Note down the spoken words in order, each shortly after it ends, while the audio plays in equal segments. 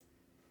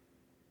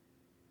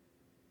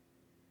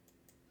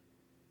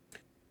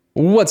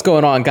What's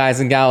going on, guys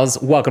and gals?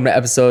 Welcome to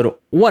episode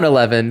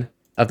 111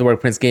 of the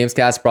Workprints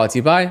Gamescast, brought to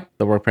you by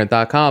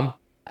theworkprint.com.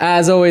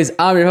 As always,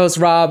 I'm your host,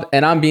 Rob,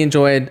 and I'm being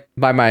joined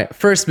by my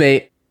first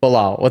mate,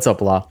 Bilal. What's up,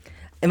 Bilal?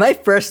 Am I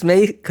first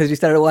mate because you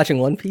started watching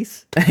One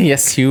Piece?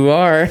 Yes, you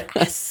are.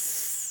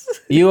 Yes.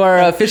 You are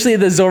officially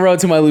the Zoro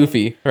to my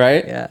Luffy,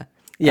 right?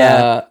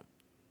 Yeah.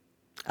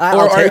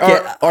 I'll take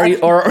it.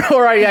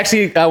 Or are you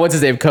actually, what's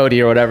his name, Cody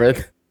or whatever?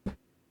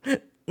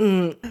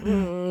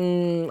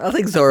 I'll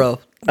take Zoro.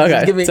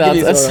 Okay, Give me Zoro.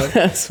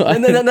 that's fine.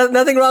 And then,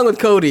 nothing wrong with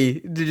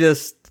Cody.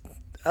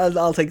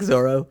 I'll take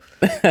Zoro.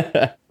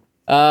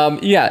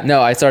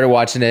 I started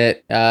watching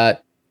it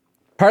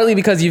partly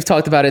because you've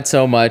talked about it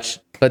so much,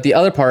 but the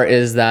other part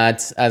is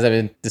that, as I've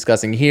been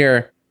discussing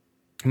here,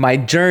 my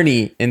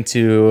journey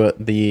into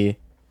the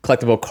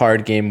collectible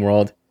card game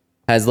world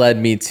has led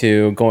me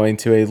to going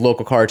to a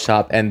local card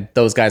shop, and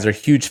those guys are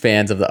huge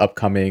fans of the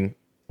upcoming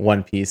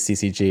One Piece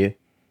CCG.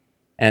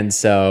 And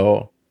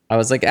so I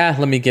was like,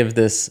 let me give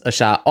this a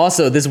shot.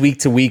 Also, this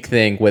week-to-week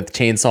thing with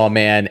Chainsaw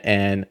Man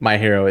and My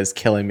Hero is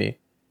killing me.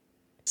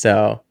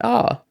 So,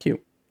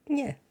 cute.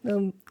 Yeah.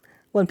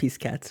 One Piece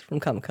cats from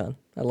Comic-Con.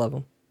 I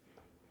love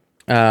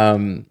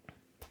them.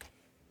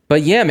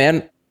 But yeah,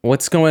 man,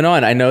 what's going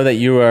on? I know that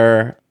you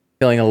are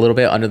feeling a little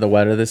bit under the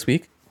weather this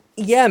week.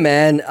 Yeah,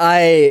 man.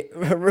 I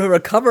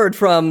recovered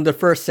from the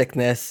first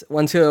sickness,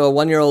 went to a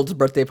 1-year-old's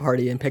birthday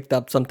party and picked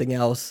up something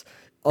else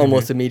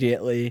almost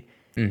immediately.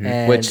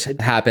 Mm-hmm. Which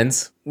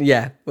happens.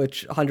 Yeah,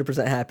 which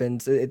 100%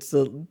 happens. It's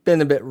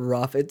been a bit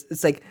rough.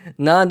 It's like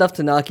not enough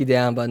to knock you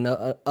down,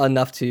 but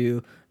enough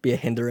to be a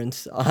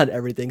hindrance on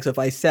everything. So if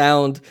I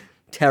sound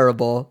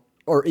terrible,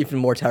 or even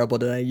more terrible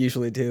than I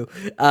usually do,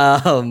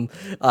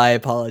 I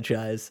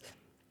apologize.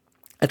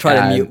 I try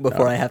to mute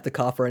before I have to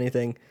cough or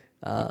anything.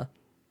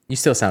 You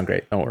still sound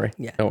great. Don't worry.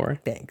 Yeah. Don't worry.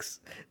 Thanks.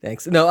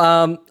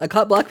 No, I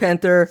caught Black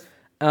Panther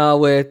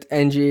with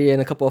NG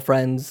and a couple of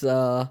friends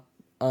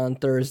on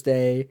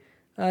Thursday.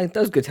 That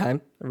was a good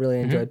time. I really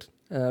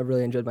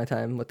enjoyed my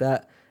time with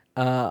that.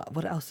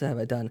 What else have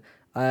I done?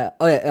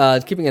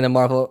 Keeping in the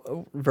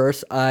Marvel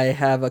verse, I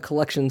have a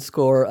collection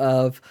score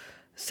of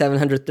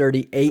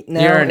 738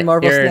 now in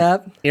Marvel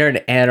Snap. You're an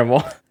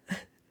animal.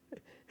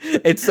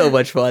 It's so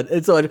much fun.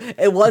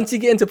 And once you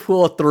get into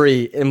Pool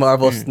 3 in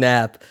Marvel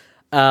Snap,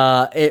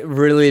 it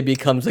really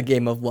becomes a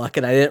game of luck.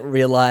 And I didn't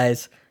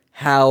realize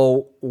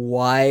how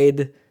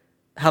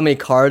many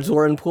cards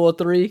were in Pool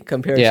 3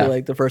 compared to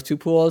like the first two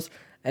pools.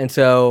 And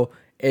so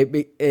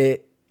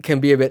it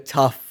can be a bit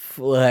tough,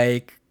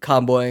 like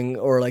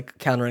comboing or like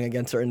countering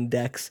against certain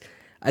decks.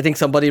 I think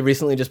somebody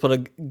recently just put a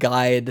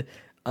guide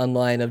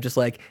online of just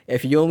like,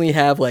 if you only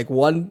have like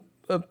one,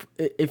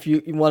 if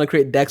you want to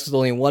create decks with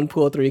only one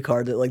Pool 3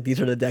 card, that like these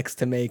are the decks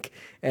to make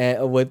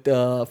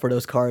for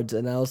those cards.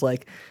 And I was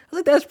like,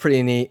 that's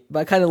pretty neat. But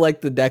I kind of like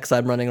the decks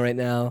I'm running right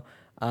now.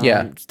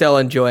 Still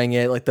enjoying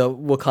it. Like the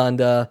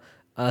Wakanda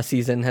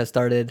season has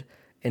started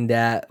in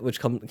that, which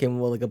came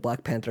with like a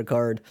Black Panther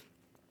card.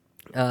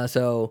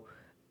 So,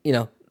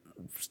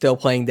 still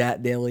playing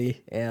that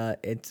daily.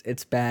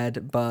 It's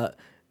bad, but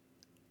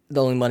the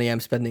only money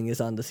I'm spending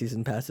is on the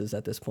season passes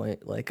at this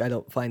point. Like, I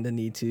don't find the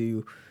need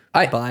to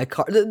buy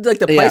cards. Like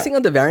the pricing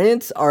on the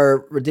variants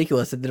are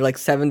ridiculous. They're like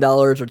 $7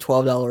 or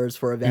 $12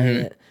 for a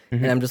variant,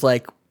 and I'm just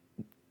like,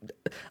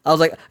 I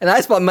was like, and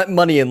I spent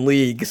money in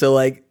League, so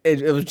like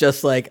it was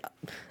just like,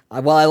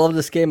 while I love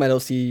this game, I don't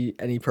see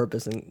any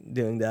purpose in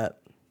doing that.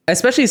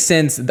 Especially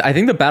since I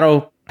think the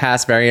Battle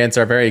Pass variants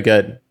are very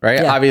good, right?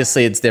 Yeah.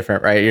 Obviously, it's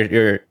different, right?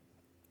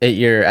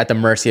 You're at the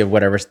mercy of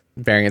whatever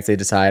variants they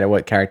decide or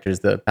what characters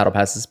the Battle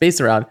Pass is based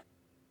around.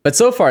 But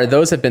so far,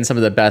 those have been some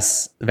of the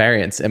best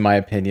variants, in my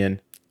opinion.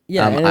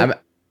 Yeah,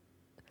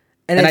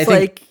 and it's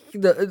like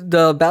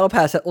the Battle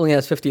Pass only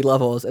has 50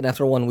 levels, and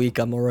after 1 week,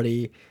 I'm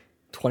already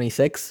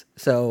 26.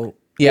 So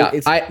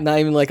it's not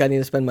even like I need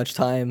to spend much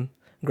time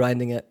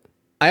grinding it.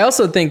 I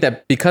also think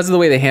that because of the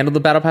way they handle the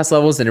Battle Pass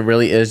levels, and it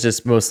really is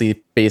just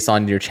mostly based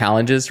on your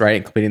challenges,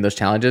 right? Completing those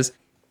challenges.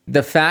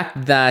 The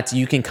fact that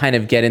you can kind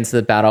of get into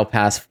the Battle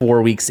Pass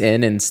 4 weeks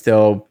in and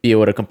still be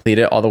able to complete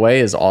it all the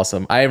way is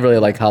awesome. I really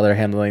like how they're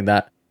handling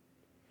that.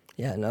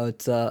 Yeah, no,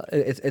 it's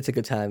a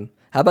good time.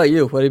 How about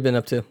you? What have you been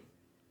up to?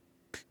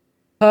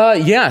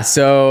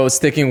 So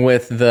sticking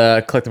with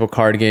the collectible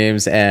card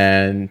games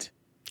and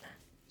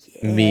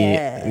me,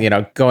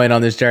 going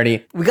on this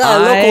journey. We got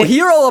a local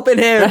hero up in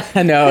here.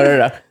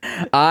 No.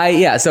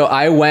 So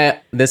I went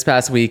this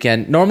past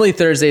weekend. Normally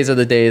Thursdays are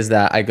the days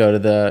that I go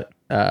to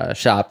the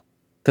shop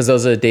because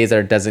those are the days that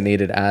are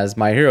designated as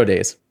My Hero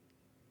days.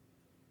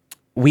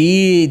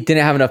 We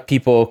didn't have enough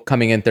people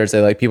coming in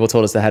Thursday. Like, people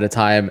told us ahead of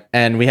time,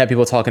 and we had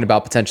people talking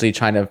about potentially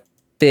trying to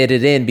fit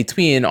it in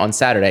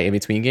Saturday in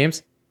between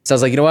games. So I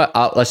was like, you know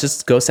what? Let's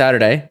just go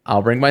Saturday.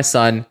 I'll bring my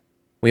son.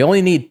 We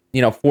only need,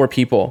 4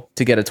 people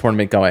to get a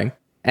tournament going.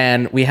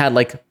 And we had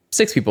like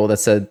 6 people that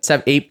said,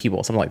 8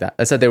 people, something like that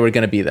said they were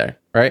going to be there,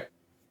 right?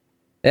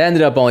 It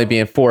ended up only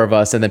being 4 of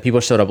us, and then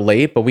people showed up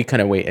late, but we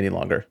couldn't wait any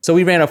longer. So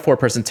we ran a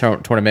 4-person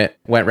tournament,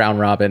 went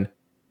round robin.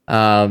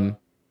 And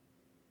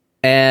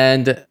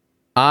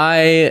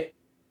I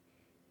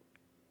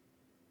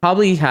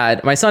probably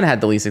had my son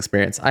had the least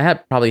experience. I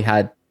had probably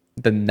had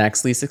the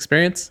next least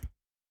experience,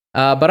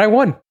 but I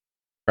won,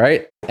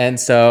 right? And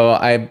so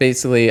I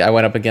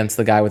went up against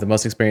the guy with the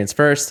most experience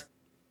first,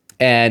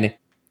 and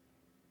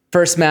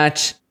first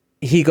match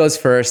he goes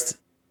first,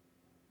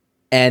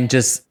 and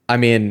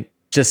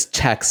just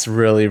checks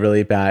really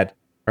really bad,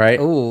 right?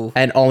 Ooh.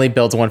 And only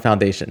builds one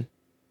foundation,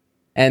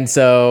 and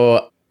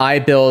so I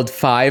build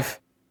 5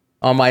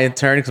 on my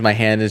turn because my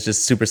hand is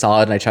just super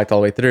solid and I checked all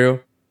the way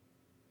through.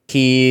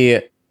 He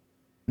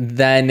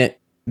then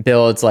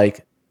builds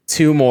like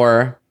 2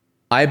 more.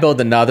 I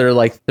build another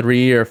like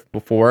 3 or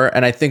 4,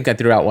 and I think I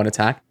threw out 1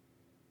 attack.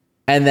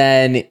 And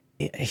then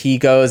he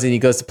goes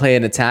to play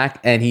an attack,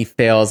 and he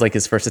fails like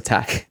his first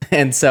attack.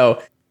 And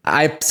so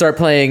I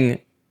play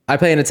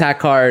an attack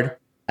card,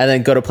 and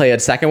then go to play a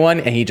second one,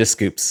 and he just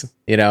scoops.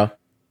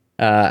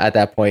 At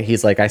that point,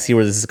 he's like, I see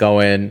where this is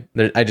going.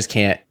 I just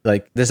can't.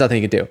 Like, there's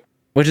nothing you can do,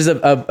 which is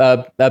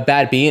a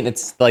bad beat. And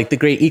it's like the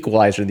great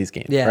equalizer in these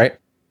games, right?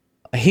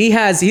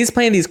 He's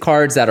playing these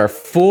cards that are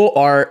full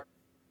art,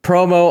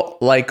 promo,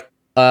 like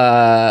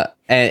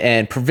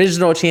and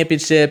provisional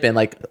championship and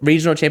like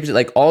regional championship,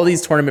 like all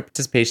these tournament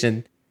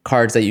participation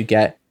cards that you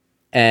get,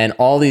 and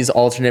all these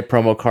alternate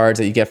promo cards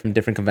that you get from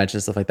different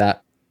conventions, stuff like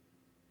that.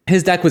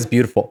 His deck was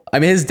beautiful. I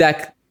mean, his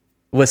deck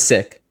was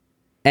sick,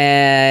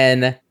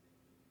 but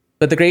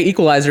the great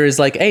equalizer is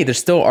like, hey, there's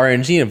still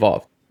RNG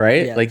involved,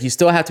 right? Yeah. Like you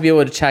still have to be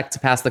able to check to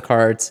pass the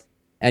cards,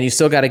 and you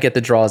still got to get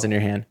the draws in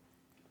your hand.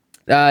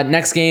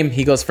 Next game,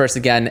 he goes first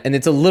again, and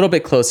it's a little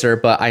bit closer,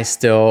 but I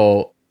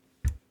still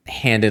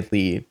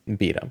handedly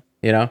beat him.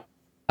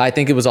 I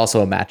think it was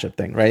also a matchup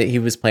thing, right? He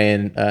was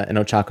playing an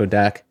Ochako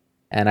deck,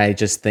 and I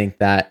just think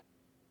that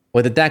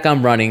with the deck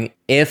I'm running,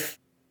 if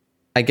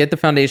I get the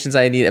foundations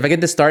I need, if I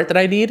get the start that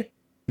I need,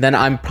 then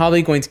I'm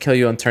probably going to kill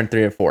you on turn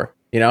 3 or 4.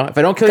 If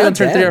I don't kill you on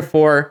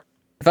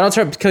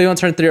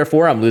turn 3 or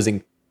 4, I'm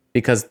losing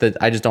because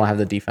I just don't have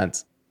the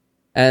defense.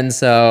 And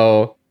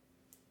so,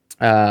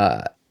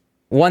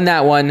 won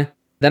that one.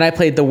 Then I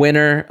played the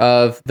winner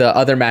of the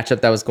other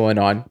matchup that was going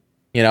on,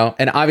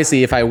 and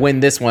obviously if I win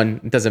this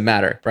one, it doesn't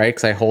matter, right?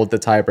 Because I hold the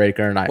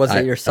tiebreaker. And was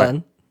it your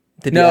son?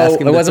 Did you ask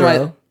him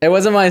it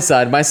wasn't my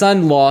son. My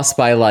son lost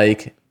by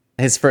like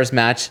his first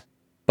match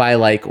by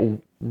like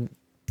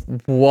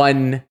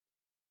 1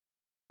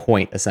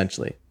 point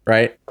essentially,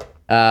 right?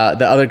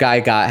 The other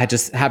guy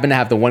just happened to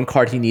have the 1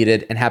 card he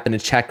needed and happened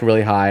to check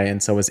really high,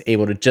 and so was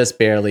able to just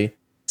barely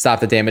stop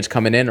the damage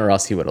coming in, or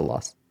else he would have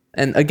lost.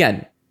 And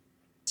again,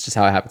 it's just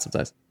how it happens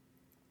sometimes.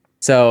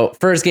 So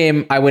first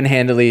game, I win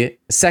handily.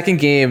 Second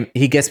game,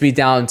 he gets me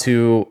down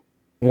to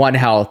 1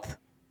 health,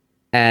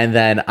 and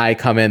then I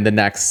come in the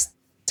next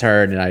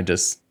turn and I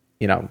just,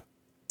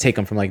 take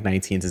him from like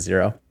 19 to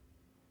 0.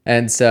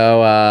 And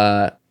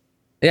so,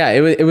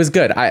 it was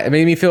good. It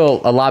made me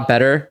feel a lot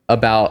better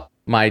about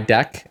my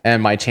deck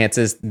and my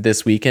chances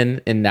this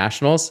weekend in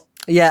nationals.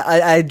 Yeah,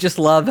 I just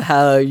love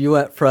how you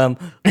went from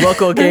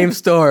local game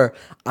store,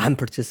 I'm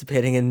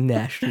participating in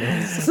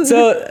nationals.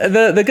 So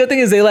the good thing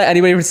is they let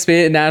anybody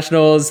participate in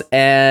nationals,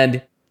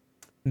 and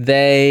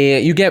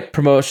you get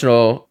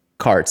promotional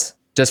cards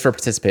just for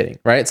participating,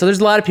 right? So there's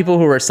a lot of people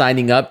who are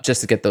signing up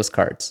just to get those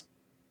cards.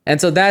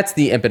 And so that's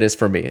the impetus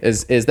for me,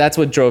 is that's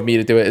what drove me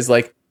to do it, is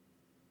like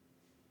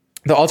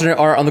the alternate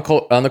art on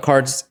the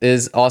cards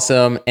is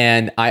awesome.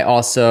 And I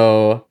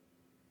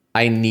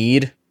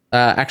need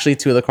actually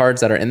 2 of the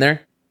cards that are in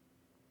there.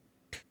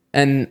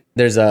 And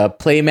there's a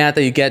play mat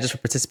that you get just for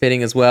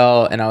participating as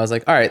well. And I was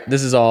like, all right,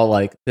 this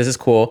is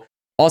cool.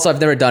 Also, I've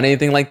never done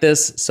anything like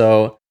this,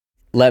 so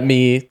let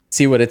me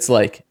see what it's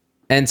like.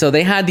 And so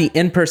they had the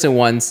in-person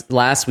ones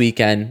last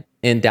weekend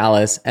in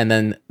Dallas, and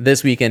then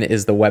this weekend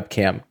is the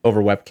webcam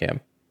over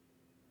webcam.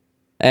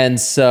 And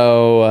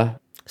so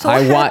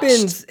what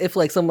happens if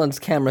like someone's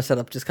camera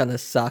setup just kind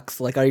of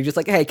sucks? Like, are you just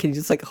like, hey, can you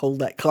just like hold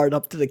that card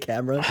up to the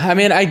camera? I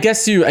mean, I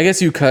guess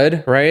you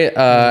could, right?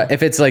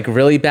 If it's like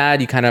really bad,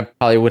 you kind of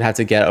probably would have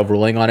to get a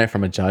ruling on it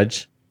from a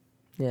judge.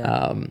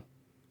 Yeah.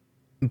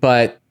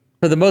 But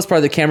for the most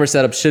part, the camera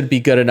setup should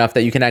be good enough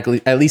that you can at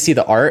least see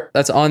the art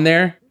that's on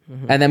there.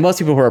 Mm-hmm. And then most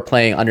people who are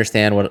playing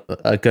understand what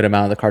a good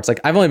amount of the cards.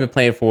 Like, I've only been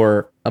playing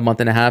for a month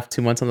and a half,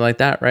 2 months, something like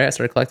that, right? I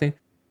started collecting.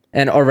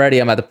 And already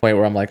I'm at the point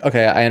where I'm like,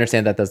 okay, I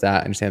understand that does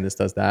that. I understand this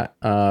does that.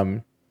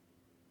 I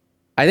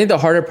think the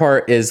harder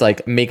part is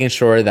like making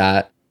sure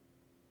that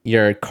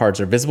your cards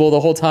are visible the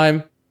whole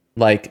time.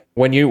 Like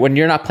when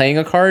you're not playing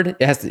a card,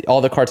 all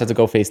the cards have to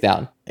go face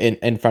down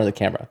in front of the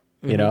camera.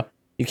 Mm-hmm.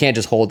 You can't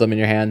just hold them in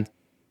your hand.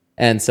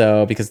 And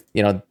so because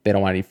they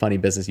don't want any funny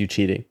business you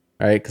cheating,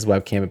 right? Because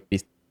webcam would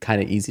be kind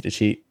of easy to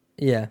cheat.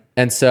 Yeah.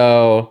 And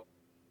so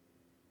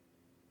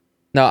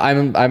no,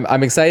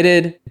 I'm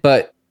excited,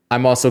 but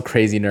I'm also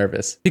crazy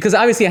nervous because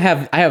obviously I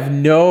have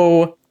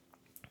no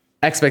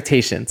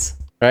expectations,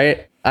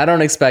 right? I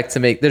don't expect to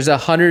make. There's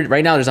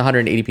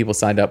 180 people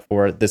signed up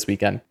for this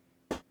weekend,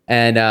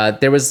 and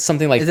there was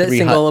something like is it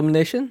single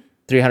elimination?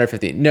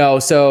 350. No,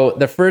 so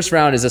the first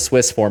round is a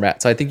Swiss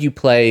format. So I think you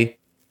play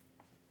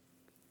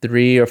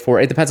 3 or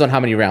 4. It depends on how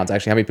many rounds,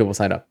 actually, how many people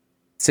sign up.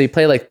 So you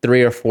play like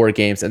 3 or 4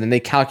 games, and then they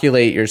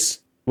calculate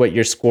what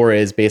your score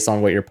is based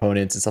on what your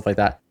opponents and stuff like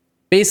that.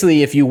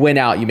 Basically, if you win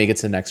out, you make it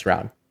to the next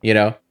round, you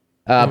know?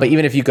 But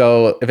even if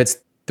it's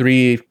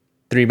three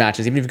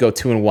matches, even if you go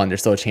 2-1, there's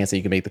still a chance that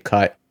you can make the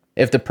cut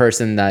if the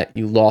person that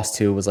you lost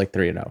to was like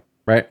 3-0,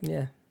 right?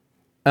 Yeah.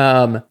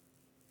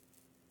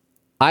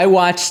 I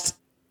watched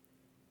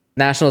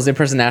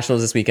in-person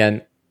nationals this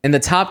weekend. In the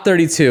top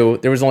 32,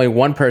 there was only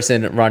one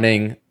person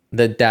running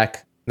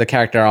the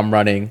character I'm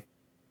running,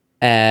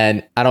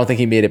 and I don't think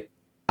he made it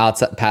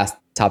outside past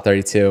top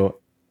 32.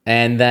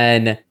 And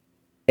then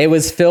it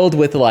was filled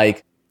with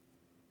like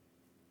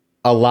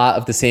a lot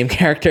of the same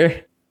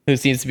character who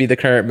seems to be the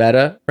current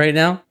meta right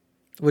now.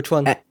 Which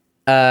one?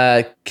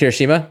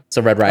 Kirishima,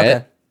 so Red Riot.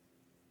 Okay.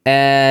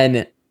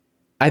 And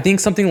I think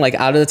something like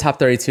out of the top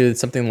 32,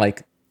 something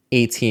like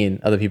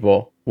 18 other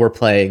people were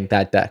playing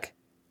that deck.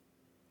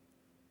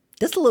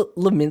 Does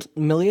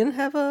Million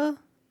have a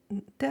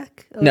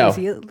deck? Oh, No. Is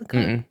he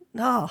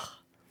no.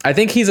 I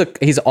think he's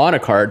on a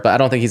card, but I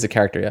don't think he's a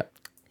character yet.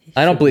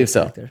 I don't believe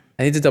so.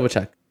 I need to double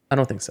check. I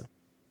don't think so.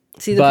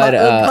 See,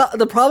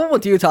 the problem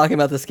with you talking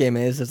about this game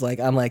is like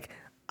I'm like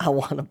I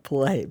want to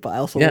play, but I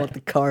also want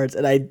the cards,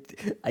 and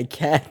I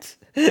can't.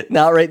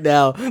 Not right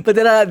now. But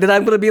then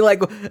I'm gonna be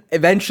like,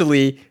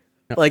 eventually,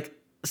 like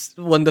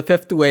when the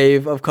 5th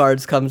wave of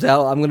cards comes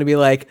out, I'm gonna be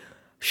like,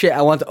 shit,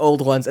 I want the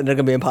old ones, and they're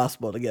gonna be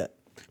impossible to get.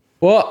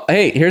 Well,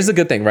 hey, here's the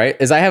good thing, right?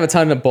 Is I have a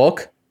ton of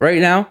bulk right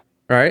now,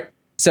 right?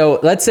 So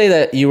let's say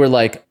that you were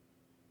like,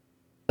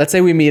 let's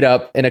say we meet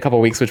up in a couple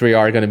of weeks, which we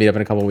are going to meet up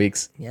in a couple of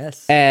weeks.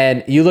 Yes.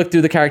 And you look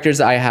through the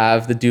characters I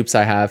have, the dupes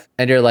I have,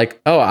 and you're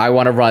like, oh, I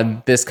want to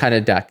run this kind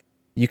of deck.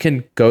 You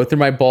can go through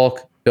my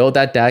bulk, build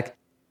that deck.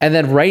 And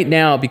then right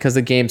now, because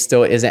the game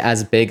still isn't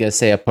as big as,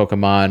 say, a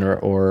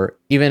Pokemon or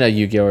even a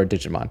Yu-Gi-Oh! Or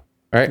Digimon,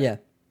 right? Yeah.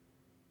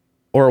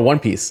 Or One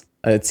Piece,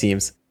 it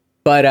seems.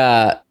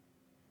 But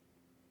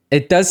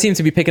it does seem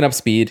to be picking up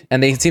speed,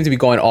 and they seem to be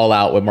going all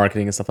out with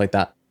marketing and stuff like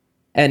that.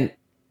 And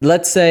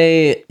let's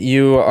say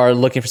you are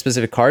looking for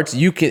specific cards,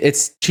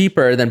 it's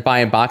cheaper than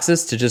buying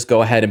boxes to just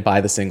go ahead and buy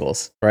the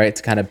singles, right?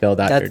 To kind of build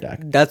out your deck.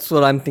 That's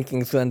what I'm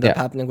thinking is going to end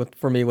up happening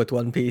for me with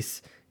One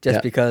Piece,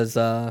 just because,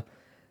 I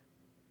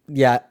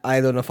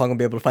don't know if I'm going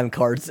to be able to find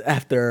cards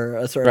after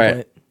a certain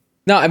point.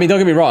 No, I mean, don't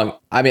get me wrong.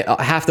 I mean,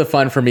 half the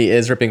fun for me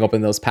is ripping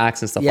open those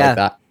packs and stuff like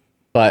that.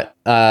 But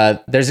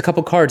there's a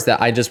couple cards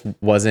that I just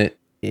wasn't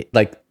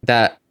like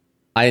that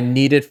I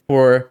needed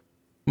for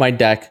my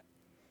deck,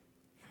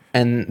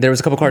 and there was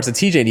a couple cards that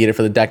TJ needed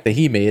for the deck that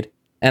he made,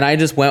 and I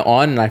just went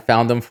on and I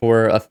found them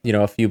for a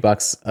few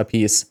bucks a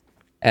piece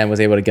and was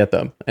able to get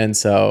them. And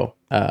so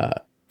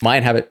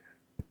mine haven't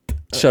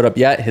showed up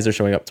yet. His are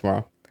showing up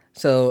tomorrow.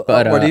 So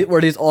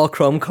were these all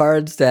Chrome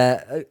cards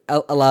that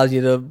allows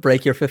you to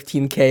break your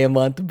 $15K a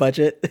month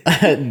budget?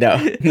 No,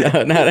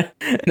 not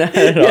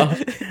at all.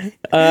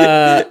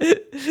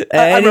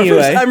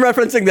 Anyway, I'm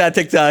referencing that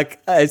TikTok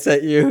I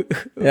sent you,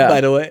 by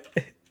the way.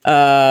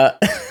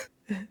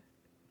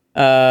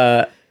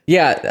 Yeah,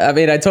 I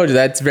mean, I told you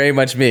that's very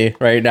much me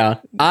right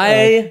now.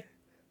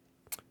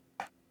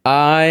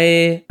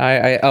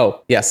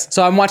 Oh, yes.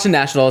 So I'm watching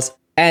Nationals,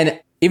 and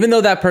even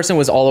though that person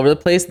was all over the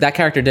place, that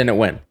character didn't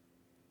win.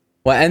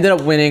 What ended up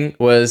winning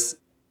was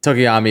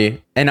Tokiyami,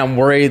 and I'm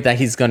worried that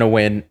he's going to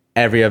win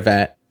every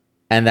event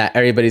and that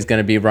everybody's going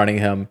to be running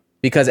him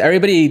because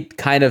everybody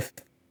kind of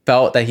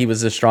felt that he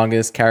was the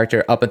strongest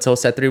character up until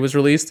Set 3 was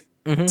released,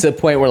 to the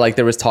point where like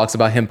there was talks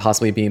about him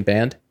possibly being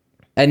banned.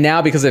 And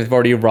now because they've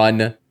already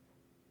run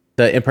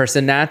the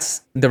in-person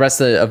Nats, the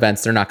rest of the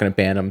events, they're not going to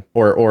ban him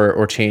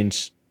or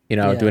change, do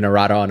an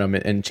errata on him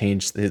and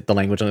change the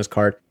language on his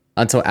card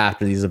until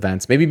after these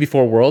events. Maybe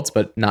before Worlds,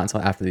 but not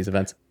until after these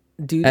events.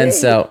 Do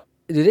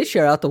they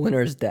share out the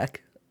winner's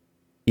deck?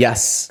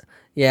 Yes.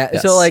 Yeah.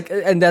 Yes. So like,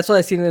 and that's what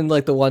I've seen in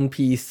like the One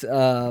Piece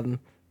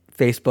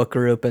Facebook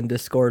group and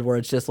Discord, where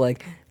it's just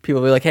like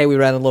people be like, "Hey, we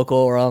ran a local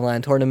or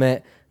online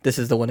tournament. This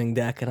is the winning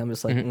deck," and I'm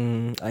just like,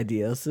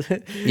 ideas.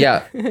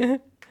 Yeah.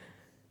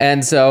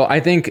 And so I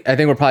think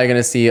we're probably going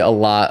to see a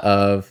lot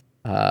of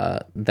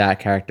that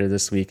character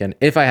this weekend,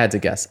 if I had to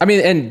guess. I mean,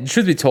 and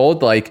truth be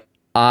told, like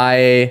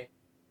I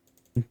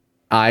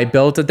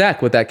built a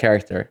deck with that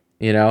character.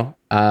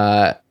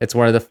 It's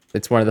one of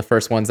the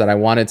first ones that I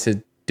wanted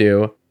to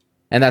do,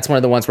 and that's one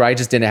of the ones where I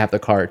just didn't have the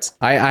cards.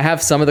 I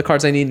have some of the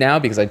cards I need now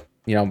because I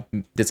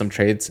did some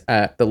trades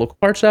at the local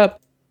card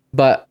shop,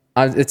 but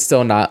it's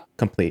still not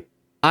complete.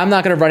 I'm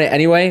not going to run it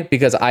anyway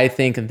because I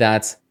think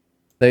that's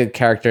the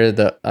character,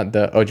 the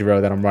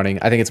Ojiro that I'm running.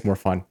 I think it's more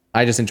fun.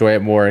 I just enjoy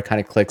it more. It kind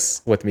of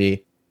clicks with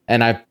me,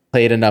 and I've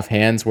played enough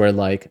hands where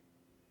like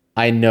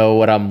I know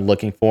what I'm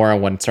looking for,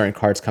 and when certain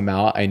cards come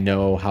out, I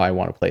know how I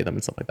want to play them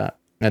and stuff like that.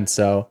 And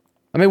so,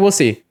 I mean, we'll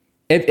see.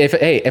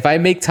 If I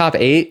make top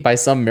 8 by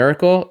some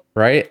miracle,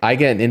 right, I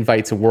get an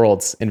invite to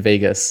Worlds in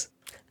Vegas,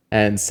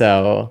 and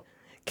so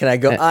can I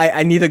go?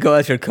 I need to go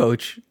as your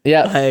coach.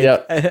 Yeah,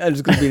 I'm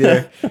just gonna be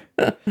there.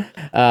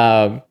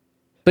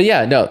 But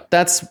yeah, no,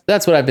 that's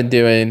what I've been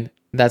doing.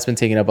 That's been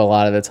taking up a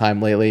lot of the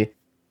time lately.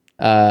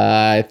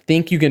 I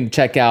think you can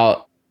check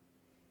out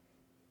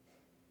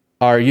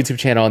our YouTube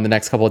channel in the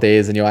next couple of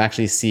days, and you'll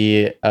actually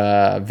see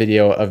a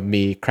video of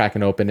me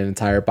cracking open an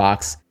entire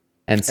box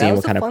and seeing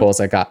what kind of pulls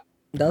I got.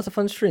 That was a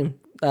fun stream.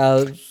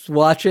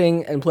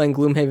 Watching and playing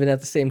Gloomhaven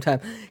at the same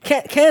time.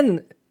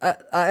 And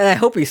I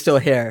hope he's still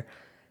here.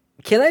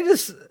 Can I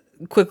just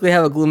quickly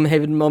have a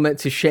Gloomhaven moment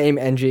to shame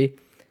NG?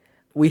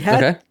 We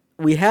had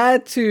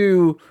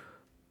to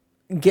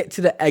get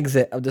to the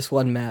exit of this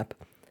one map.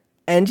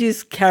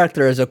 NG's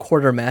character is a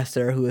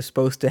quartermaster who is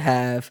supposed to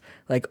have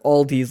like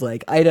all these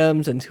like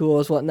items and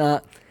tools,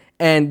 whatnot.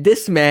 And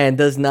this man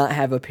does not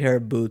have a pair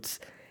of boots.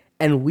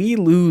 And we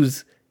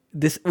lose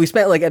this. We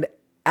spent like an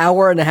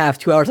hour and a half,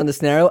 2 hours on the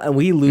scenario, and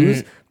we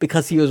lose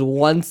because he was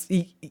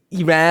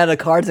he ran out of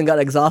cards and got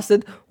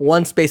exhausted,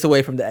 one space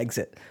away from the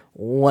exit.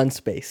 One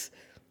space.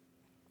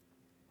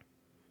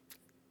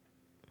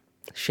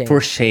 Shame.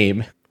 For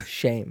shame.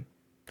 Shame.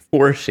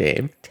 For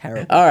shame.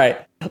 Terrible. All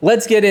right.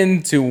 Let's get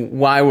into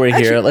why we're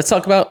here. Let's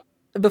talk about...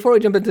 Before we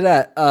jump into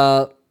that,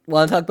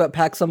 want to talk about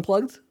PAX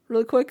Unplugged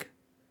really quick?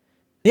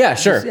 Yeah,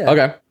 sure.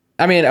 Okay.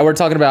 I mean, we're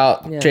talking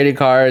about trading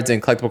cards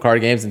and collectible card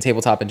games and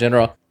tabletop in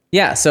general.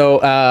 Yeah, so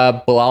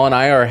Bilal and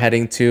I are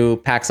heading to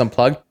PAX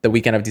Unplugged the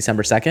weekend of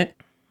December 2nd.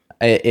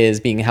 It is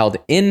being held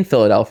in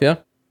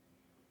Philadelphia.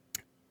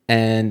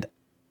 And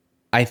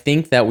I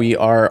think that we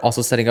are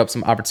also setting up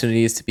some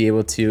opportunities to be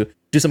able to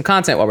do some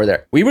content while we're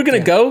there. We were going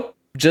to go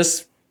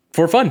just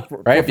for fun,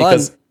 right?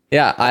 Because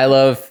I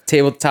love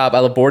tabletop. I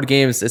love board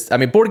games.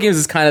 Board games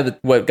is kind of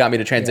what got me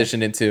to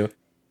transition into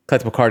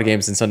collectible card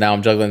games. And so now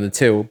I'm juggling the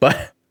two.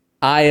 But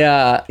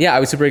I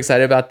was super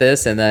excited about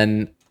this. And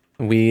then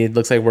it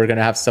looks like we're going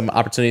to have some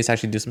opportunities to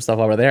actually do some stuff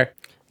while we're there.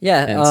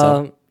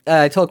 Yeah.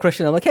 I told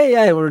Christian, I'm like,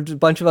 hey, a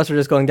bunch of us are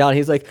just going down.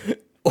 He's like,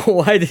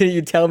 why didn't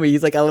you tell me?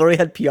 He's like, I already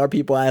had PR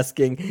people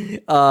asking,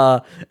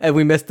 and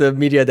we missed the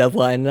media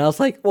deadline. And I was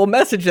like, well,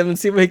 message them and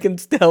see if we can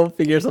still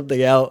figure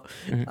something out.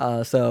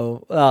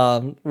 So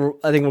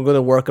I think we're going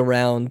to work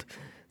around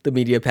the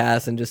media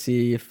pass and just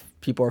see if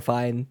people are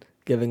fine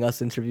giving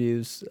us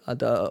interviews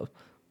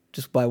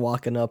just by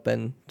walking up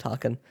and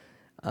talking.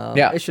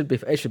 It should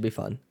be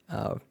fun.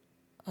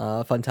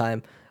 Fun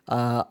time.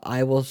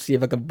 I will see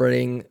if I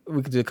can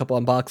we could do a couple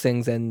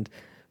unboxings and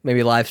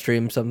maybe live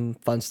stream some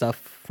fun stuff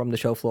from the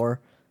show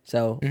floor.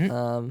 So,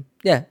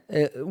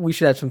 we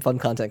should have some fun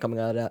content coming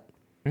out of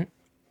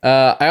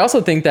that. I also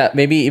think that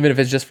maybe even if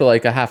it's just for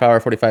like a half hour,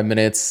 45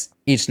 minutes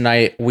each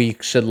night, we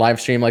should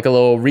live stream like a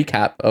little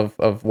recap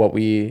of what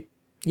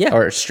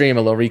or stream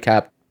a little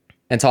recap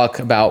and talk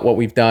about what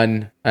we've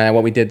done and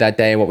what we did that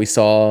day, what we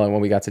saw and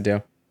what we got to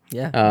do.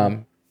 Yeah.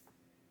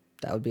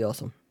 That would be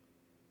awesome.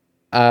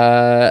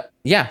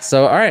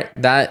 So, all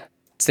right,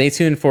 stay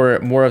tuned for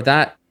more of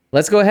that.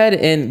 Let's go ahead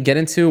and get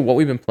into what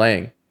we've been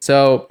playing.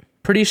 So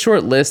pretty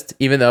short list,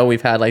 even though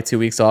we've had like 2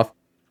 weeks off.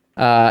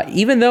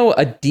 Even though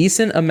a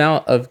decent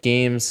amount of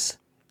games...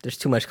 There's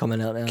too much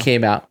coming out now.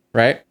 Came out,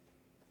 right?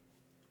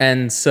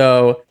 And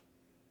so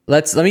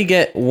let me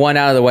get one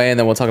out of the way and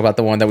then we'll talk about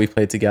the one that we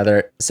played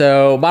together.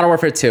 So Modern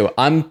Warfare 2.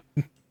 I'm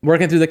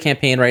working through the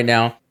campaign right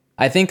now.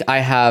 I think I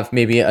have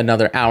maybe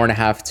another hour and a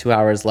half, 2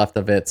 hours left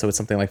of it. So it's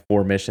something like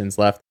 4 missions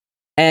left.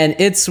 And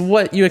it's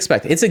what you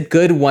expect. It's a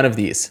good one of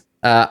these.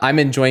 I'm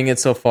enjoying it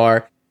so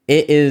far.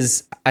 It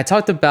is. I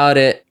talked about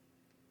it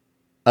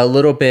a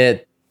little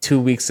bit 2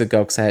 weeks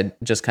ago because I had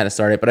just kind of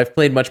started, but I've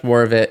played much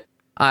more of it.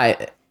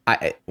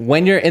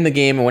 When you're in the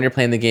game and when you're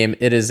playing the game,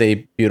 it is a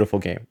beautiful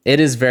game.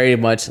 It is very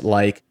much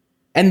like,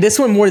 and this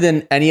one more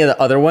than any of the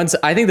other ones.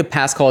 I think the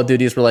past Call of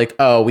Duties were like,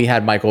 oh, we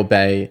had Michael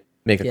Bay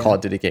make a Call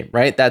of Duty game,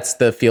 right? That's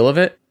the feel of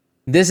it.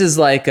 This is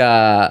like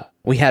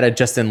we had a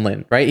Justin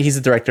Lin, right? He's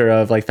the director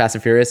of like Fast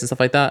and Furious and stuff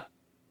like that.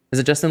 Is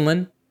it Justin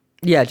Lin?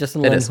 Yeah,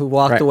 Justin Lin, who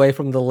walked away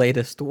from the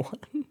latest one.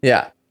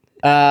 Yeah.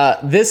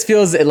 This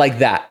feels like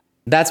that.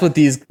 That's what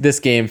this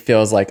game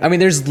feels like. I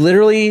mean, there's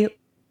literally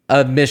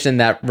a mission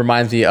that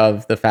reminds me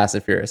of the Fast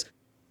and Furious,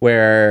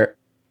 where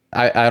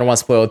I don't want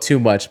to spoil too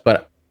much,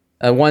 but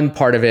one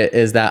part of it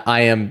is that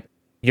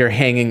you're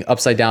hanging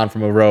upside down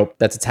from a rope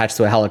that's attached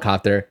to a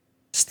helicopter,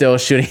 still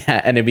shooting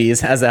at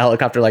enemies as the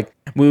helicopter like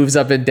moves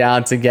up and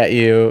down to get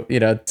you,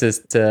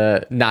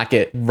 to not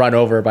get run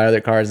over by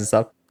other cars and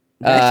stuff.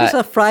 That's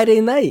just a Friday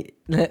night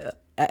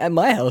at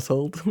my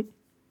household.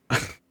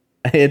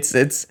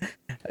 It's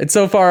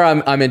so far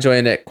I'm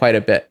enjoying it quite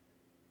a bit.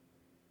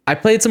 I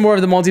played some more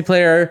of the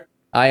multiplayer.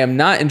 I am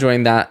not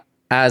enjoying that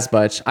as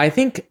much. I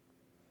think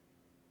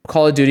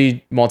Call of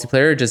Duty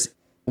multiplayer, just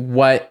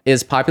what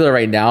is popular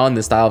right now in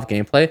the style of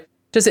gameplay,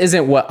 just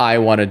isn't what I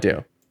want to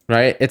do.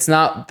 Right? It's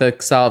not the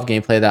style of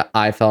gameplay that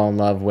I fell in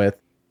love with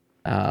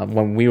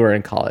when we were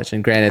in college.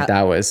 And granted,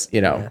 that was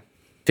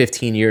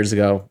 15 years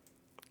ago.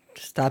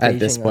 Stop at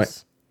this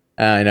point.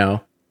 I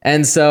know.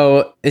 And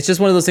so it's just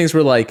one of those things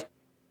where like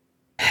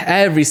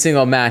every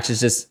single match is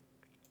just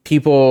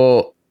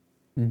people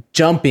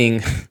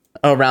jumping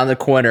around the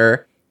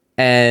corner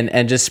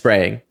and just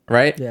spraying,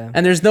 right? Yeah.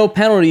 And there's no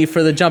penalty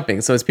for the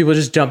jumping. So it's people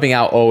just jumping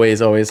out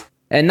always.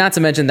 And not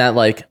to mention that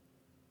like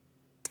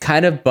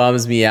kind of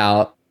bums me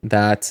out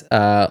that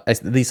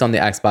at least on the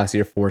Xbox,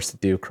 you're forced to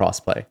do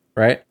crossplay,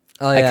 right?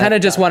 Oh, I yeah. kind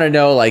of just want to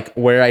know like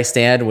where I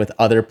stand with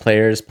other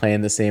players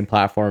playing the same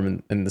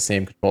platform and the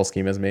same control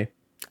scheme as me.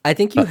 I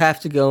think you have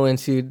to go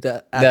into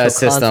the The actual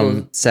system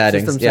console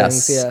settings, system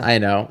yes, settings. Yeah. I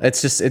know.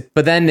 It's just,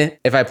 but then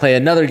if I play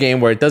another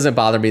game where it doesn't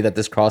bother me that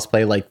this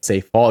crossplay, like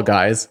say Fall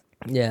Guys,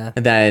 Yeah.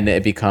 then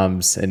it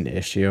becomes an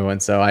issue,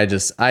 and so I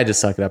just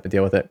suck it up and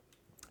deal with it.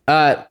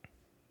 Warzone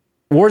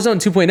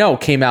 2.0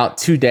 came out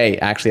today,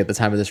 actually, at the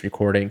time of this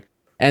recording.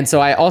 And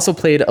so I also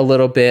played a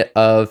little bit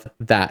of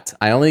that.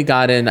 I only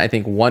got in, I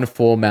think, one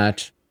full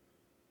match.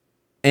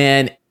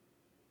 And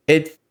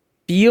it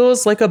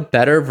feels like a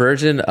better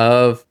version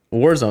of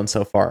Warzone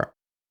so far.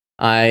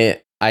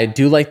 I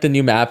do like the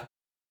new map.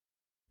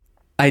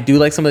 I do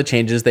like some of the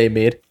changes they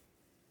made.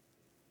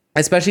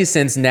 Especially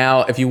since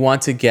now, if you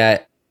want to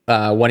get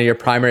one of your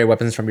primary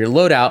weapons from your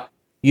loadout,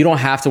 you don't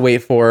have to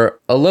wait for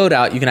a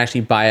loadout. You can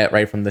actually buy it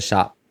right from the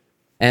shop.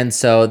 And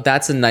so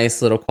that's a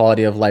nice little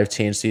quality of life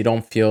change. So you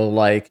don't feel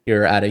like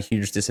you're at a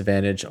huge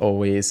disadvantage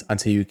always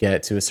until you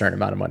get to a certain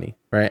amount of money,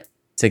 right?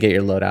 To get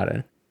your loadout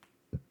in.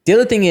 The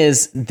other thing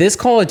is this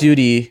Call of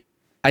Duty,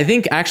 I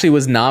think actually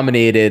was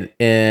nominated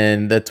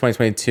in the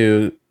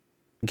 2022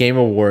 Game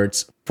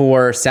Awards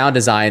for sound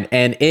design,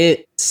 and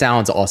it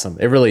sounds awesome.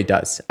 It really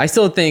does. I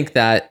still think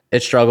that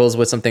it struggles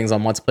with some things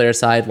on multiplayer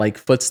side, like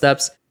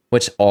footsteps,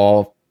 which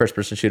all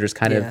first-person shooters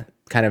kind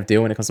of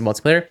do when it comes to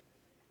multiplayer.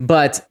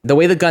 But the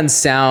way the guns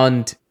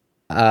sound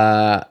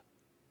and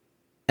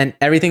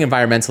everything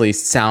environmentally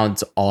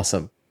sounds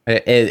awesome.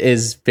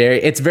 It's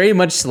very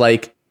much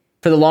like,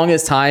 for the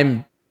longest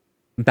time,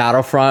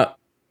 Battlefront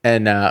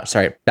and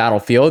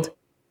Battlefield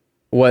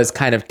was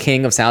kind of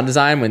king of sound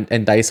design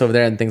and DICE over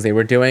there and things they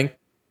were doing.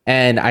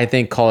 And I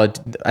think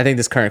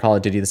this current Call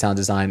of Duty, the sound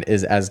design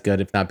is as good,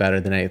 if not better,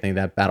 than anything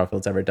that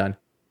Battlefield's ever done.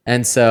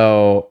 And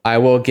so I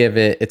will give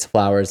it its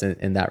flowers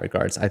in that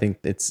regards. I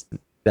think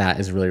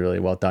that is really, really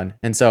well done.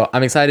 And so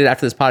I'm excited.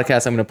 After this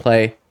podcast, I'm going to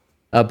play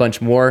a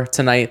bunch more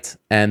tonight.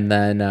 And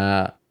then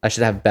I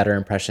should have better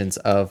impressions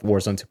of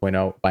Warzone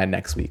 2.0 by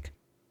next week.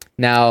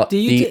 Now,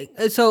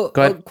 Go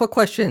ahead. Quick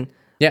question.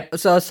 Yeah.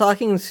 So I was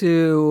talking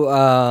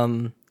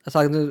to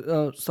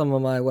some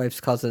of my wife's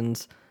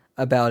cousins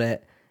about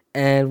it,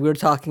 and we were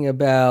talking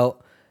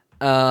about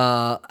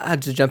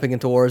just jumping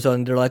into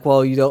Warzone. They're like,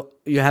 "Well, you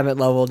haven't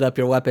leveled up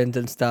your weapons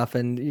and stuff,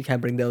 and you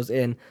can't bring those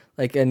in,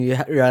 like, and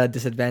you're at a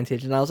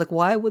disadvantage." And I was like,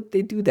 "Why would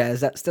they do that?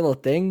 Is that still a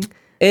thing?"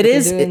 It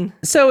is.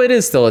 So it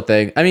is still a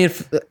thing. I mean,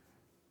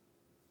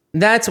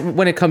 that's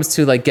when it comes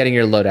to like getting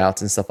your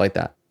loadouts and stuff like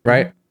that,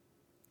 right? Mm-hmm.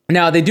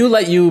 Now they do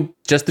let you,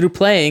 just through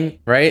playing,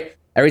 right?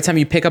 Every time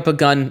you pick up a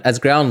gun as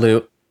ground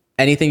loot,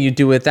 anything you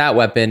do with that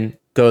weapon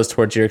goes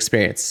towards your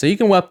experience. So you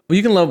can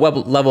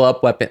level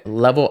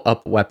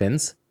up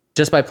weapons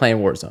just by playing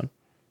Warzone,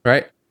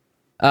 right?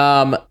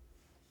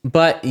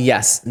 But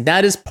yes,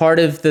 that is part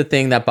of the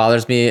thing that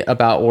bothers me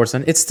about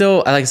Warzone. It's still,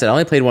 like I said, I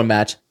only played one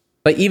match,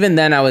 but even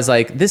then I was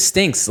like, this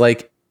stinks.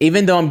 Like,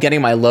 even though I'm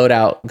getting my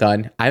loadout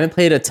gun, I haven't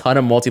played a ton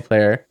of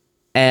multiplayer,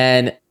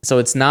 and so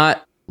it's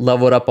not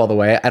leveled up all the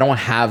way. I don't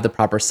have the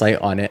proper sight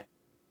on it.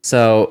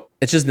 So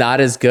it's just not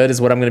as good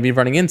as what I'm going to be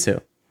running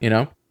into, you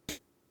know?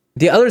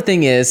 The other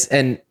thing is,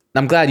 and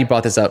I'm glad you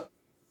brought this up,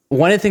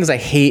 one of the things I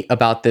hate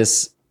about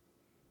this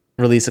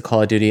release of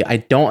Call of Duty, I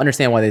don't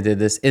understand why they did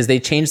this, is they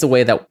changed the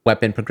way that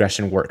weapon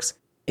progression works.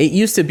 It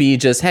used to be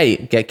just, hey,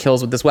 get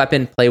kills with this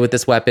weapon, play with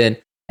this weapon,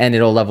 and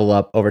it'll level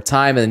up over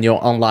time, and then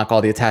you'll unlock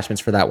all the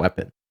attachments for that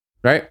weapon,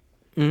 right?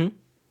 Mm-hmm.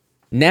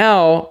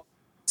 Now,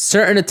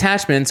 certain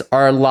attachments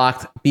are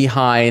locked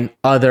behind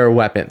other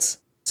weapons.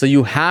 So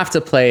you have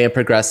to play and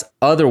progress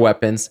other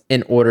weapons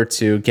in order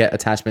to get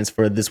attachments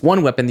for this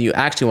one weapon that you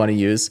actually want to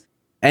use.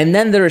 And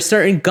then there are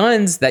certain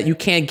guns that you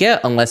can't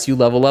get unless you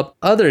level up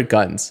other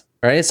guns,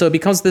 right? So it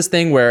becomes this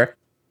thing where,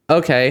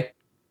 okay,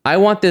 I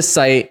want this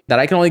sight that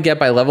I can only get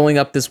by leveling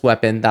up this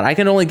weapon, that I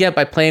can only get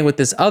by playing with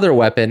this other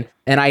weapon,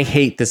 and I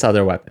hate this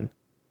other weapon.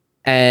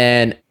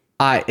 And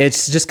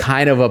it's just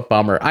kind of a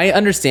bummer. I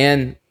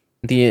understand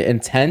the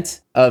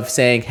intent of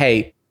saying,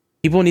 hey,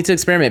 people need to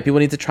experiment. People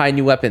need to try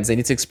new weapons. They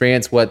need to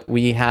experience what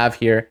we have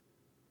here.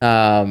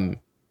 And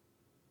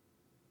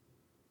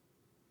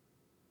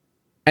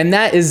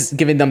that is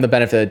giving them the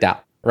benefit of the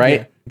doubt,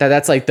 right? Yeah.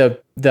 That's like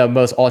the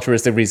most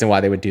altruistic reason why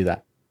they would do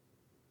that.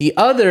 The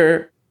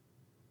other,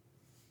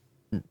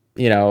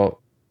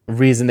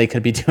 reason they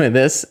could be doing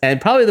this,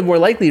 and probably the more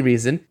likely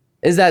reason,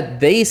 is that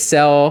they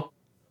sell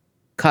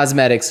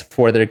cosmetics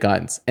for their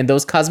guns. And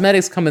those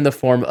cosmetics come in the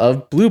form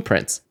of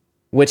blueprints,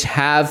 which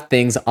have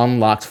things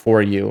unlocked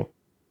for you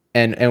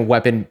and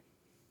weapon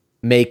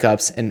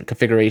makeups and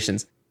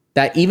configurations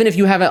that even if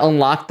you haven't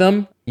unlocked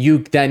them, you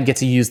then get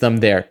to use them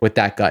there with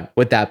that gun,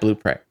 with that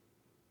blueprint.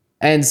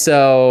 And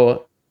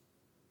so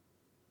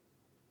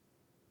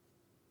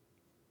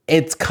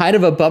it's kind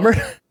of a bummer,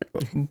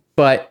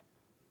 but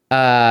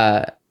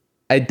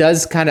it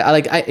does kind of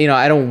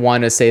I don't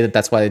want to say that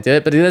that's why they did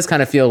it, but it does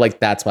kind of feel like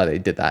that's why they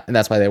did that. And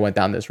that's why they went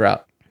down this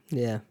route.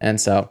 Yeah. And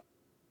so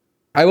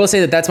I will say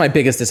that that's my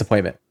biggest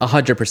disappointment.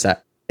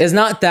 100%. It's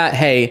not that,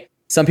 hey,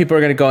 some people are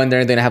going to go in there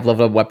and they're going to have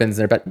leveled up weapons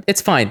there, but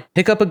it's fine.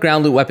 Pick up a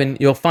ground loot weapon.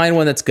 You'll find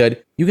one that's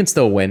good. You can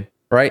still win,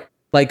 right?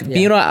 Like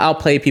being able to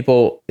outplay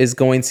people is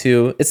going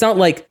to, it's not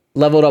like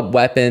leveled up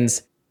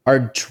weapons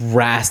are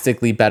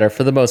drastically better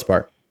for the most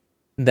part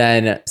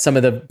than some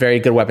of the very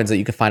good weapons that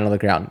you can find on the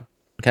ground.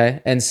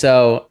 Okay. And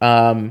so,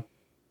 I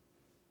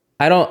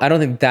don't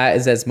think that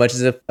is as much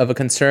of a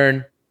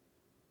concern.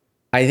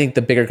 I think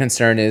the bigger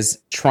concern is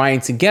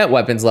trying to get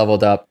weapons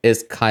leveled up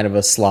is kind of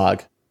a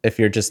slog. If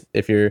you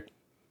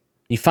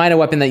find a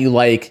weapon that you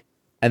like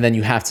and then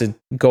you have to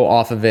go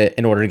off of it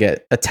in order to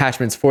get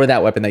attachments for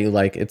that weapon that you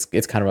like, it's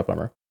kind of a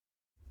bummer.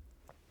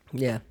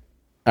 Yeah.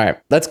 All right,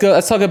 let's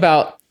talk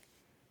about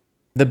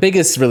the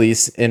biggest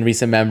release in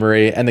recent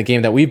memory and the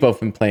game that we've both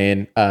been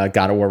playing,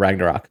 God of War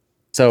Ragnarok.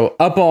 So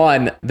up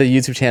on the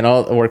YouTube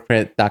channel,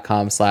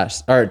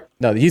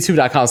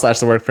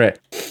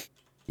 youtube.com/theworkprint,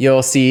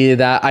 you'll see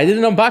that I did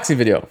an unboxing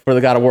video for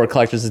the God of War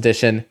Collector's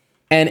Edition.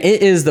 And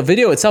the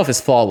video itself is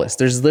flawless.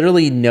 There's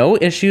literally no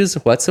issues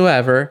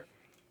whatsoever.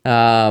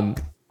 And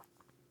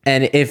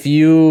if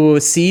you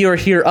see or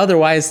hear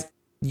otherwise,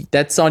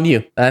 that's on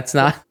you. That's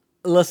not.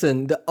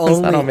 Listen,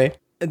 not on me.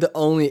 The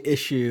only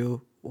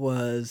issue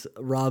was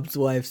Rob's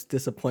wife's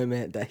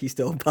disappointment that he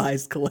still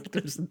buys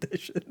collector's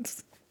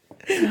editions.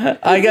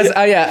 I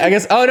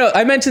guess. Oh no,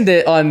 I mentioned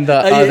it on the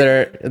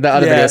other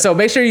video. So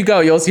make sure you go.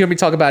 You'll hear me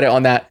talk about it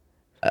on that.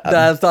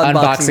 That's the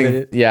unboxing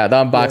video. Yeah, the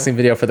unboxing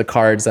video for the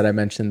cards that I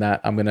mentioned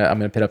that I'm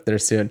gonna put up there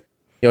soon.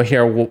 You'll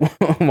hear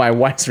my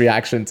wife's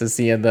reaction to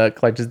seeing the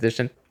collector's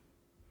edition.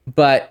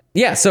 But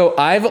yeah, so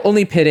I've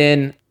only put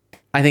in,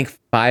 I think,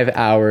 5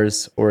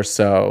 hours or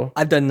so.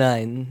 I've done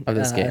 9 of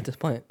this game at this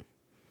point.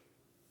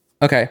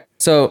 Okay,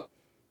 so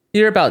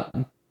you're about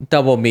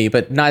double me,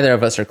 but neither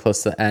of us are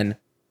close to the end.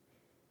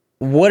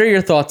 What are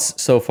your thoughts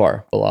so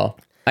far, Bilal?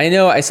 I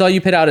know I saw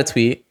you put out a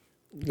tweet,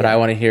 but I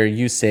want to hear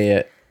you say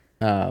it.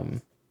 I'll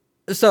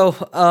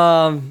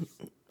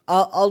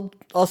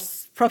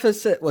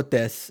preface it with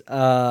this.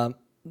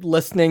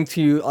 Listening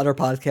to other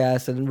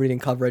podcasts and reading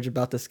coverage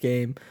about this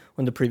game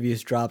when the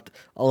previews dropped,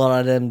 a lot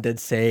of them did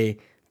say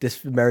this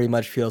very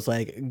much feels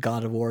like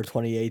God of War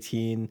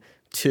 2018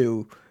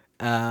 2,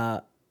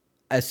 as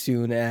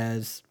soon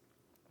as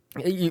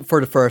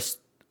for the first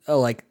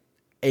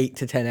 8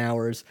 to 10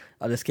 hours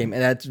of this game,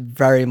 and that's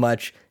very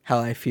much how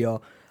I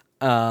feel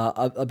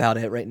about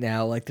it right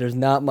now. Like, there's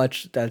not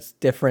much that's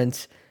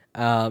different.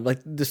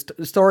 The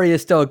story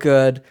is still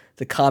good.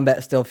 The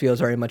combat still feels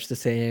very much the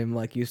same.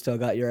 Like, you still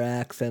got your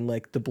axe and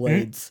the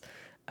blades.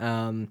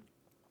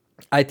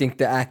 I think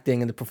the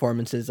acting and the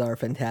performances are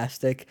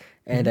fantastic,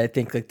 and I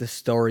think the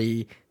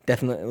story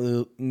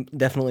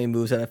definitely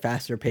moves at a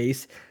faster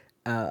pace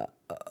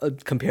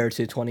compared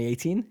to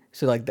 2018.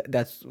 So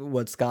that's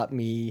what's got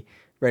me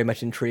very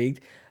much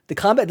intrigued. The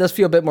combat does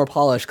feel a bit more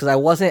polished because I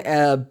wasn't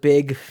a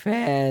big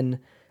fan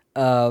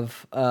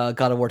of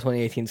God of War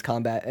 2018's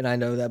combat, and I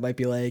know that might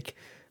be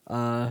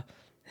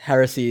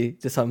heresy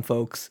to some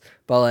folks,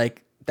 but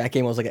that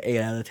game was an 8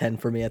 out of 10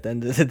 for me at the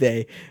end of the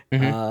day.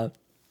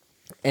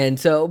 And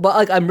so,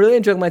 but I'm really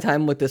enjoying my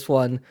time with this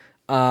one.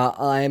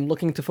 I'm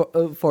looking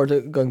forward to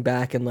going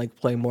back and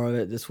playing more of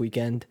it this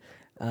weekend.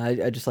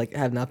 I just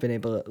have not been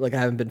able to, I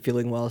haven't been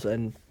feeling well,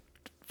 and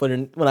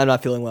when I'm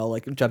not feeling well,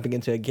 jumping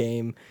into a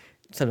game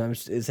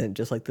sometimes isn't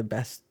just the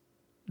best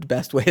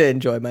way to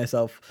enjoy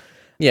myself.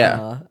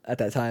 At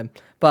that time.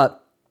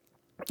 But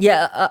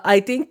yeah, I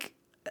think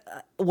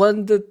one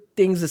of the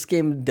things this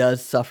game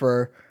does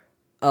suffer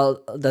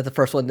that the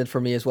first one did for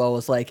me as well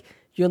was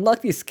you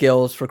unlock these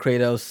skills for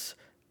Kratos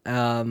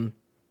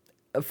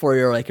for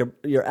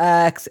your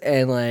axe,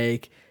 and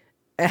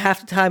at half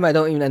the time I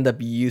don't even end up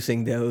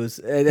using those.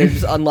 They're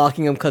just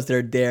unlocking them because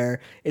they're there.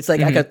 It's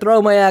I could throw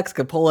my axe,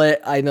 could pull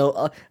it. I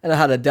know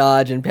how to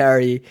dodge and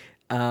parry.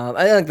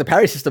 I think the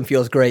parry system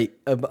feels great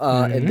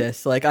in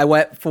this. I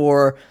went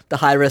for the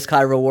high risk,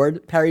 high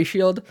reward parry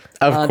shield.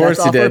 Of course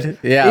you did.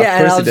 Yeah,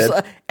 of course you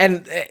did.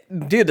 And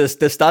dude,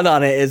 the stun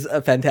on it is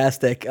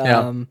fantastic.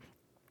 Even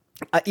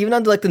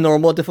under the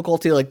normal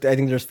difficulty, I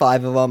think there's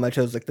 5 of them. I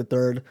chose the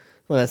third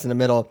one that's in the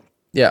middle.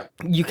 Yeah,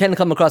 you can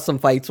come across some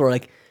fights where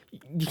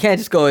you can't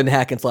just go and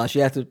hack and slash.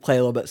 You have to play a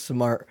little bit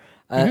smart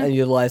and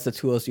utilize the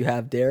tools you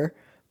have there.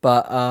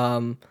 But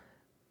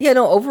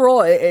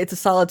overall, it's a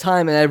solid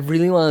time, and I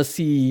really want to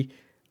see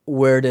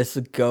where this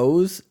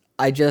goes.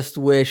 I just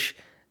wish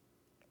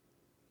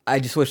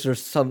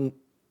there's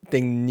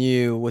something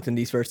new within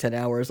these first 10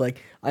 hours.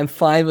 I'm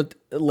fine with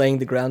laying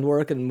the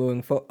groundwork and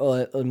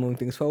moving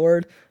things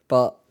forward,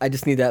 but I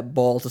just need that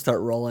ball to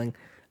start rolling.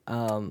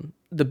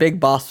 The big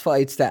boss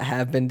fights that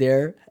have been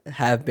there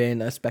have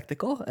been a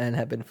spectacle and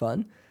have been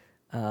fun.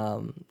 I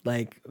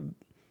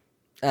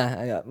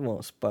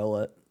won't spoil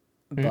it,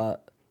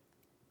 but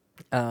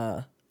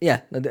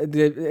yeah,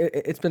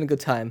 it's been a good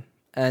time,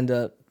 and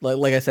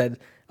like I said,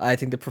 I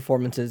think the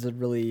performances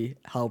have really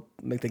helped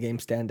make the game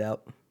stand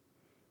out.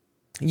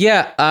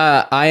 Yeah,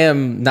 I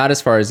am not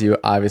as far as you,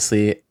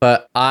 obviously,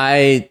 but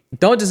I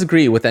don't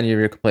disagree with any of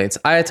your complaints.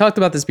 I talked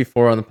about this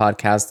before on the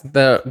podcast.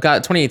 The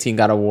 2018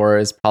 God of War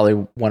is probably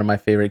one of my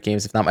favorite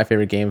games, if not my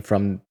favorite game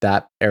from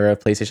that era of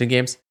PlayStation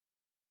games.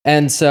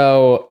 And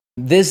so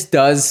this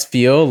does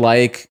feel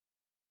like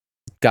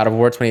God of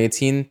War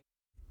 2018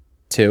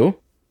 2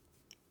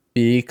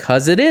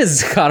 because it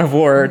is God of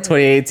War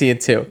 2018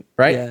 2,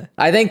 right? Yeah.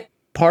 I think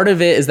part of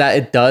it is that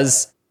it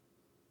does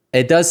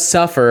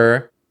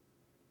suffer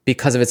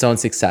because of its own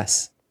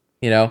success.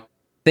 You know,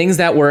 things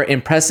that were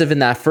impressive in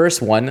that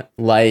first one,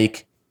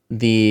 like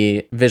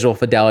the visual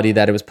fidelity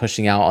that it was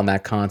pushing out on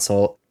that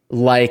console,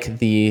 like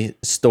the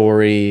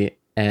story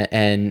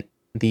and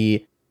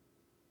the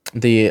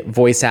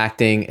voice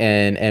acting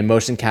and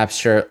motion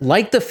capture,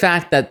 like the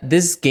fact that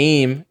this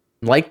game,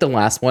 like the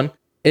last one,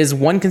 is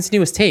one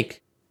continuous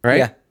take, right?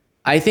 Yeah.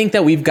 I think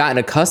that we've gotten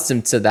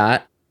accustomed to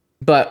that,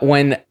 but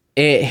when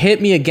it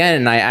hit me again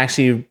and I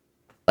actually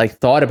like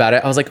thought about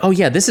it, I was like, oh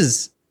yeah, this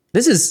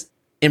is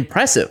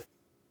impressive.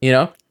 You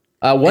know,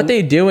 what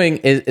they're doing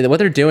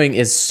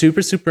is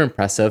super, super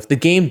impressive. The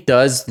game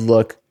does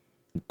look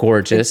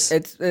gorgeous.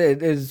 It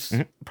is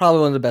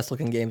probably one of the best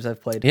looking games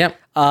I've played. Yeah.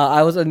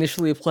 I was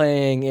initially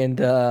playing in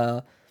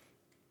the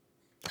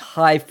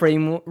high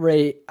frame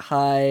rate,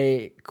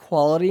 high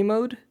quality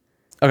mode.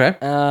 Okay.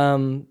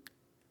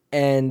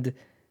 And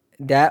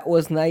that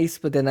was nice,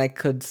 but then I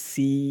could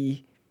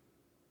see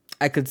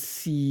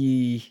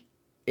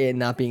it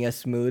not being as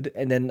smooth.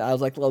 And then I was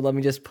like, well, let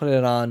me just put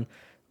it on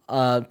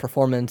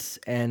performance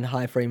and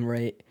high frame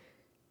rate.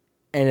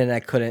 And then I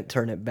couldn't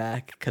turn it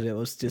back because it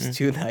was just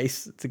too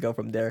nice to go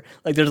from there.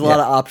 Like, there's a lot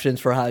of options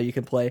for how you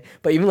can play,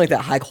 but even like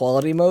that high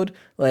quality mode,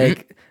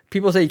 like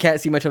people say you can't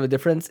see much of a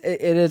difference.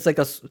 It is like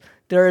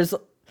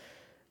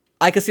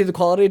I can see the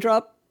quality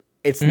drop.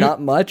 It's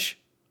not much,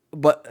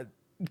 but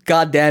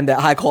goddamn that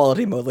high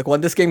quality mode. Like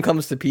when this game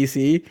comes to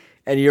PC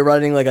and you're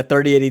running like a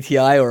 3080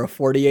 Ti or a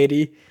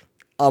 4080,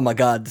 oh my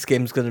god, this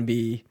game's gonna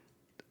be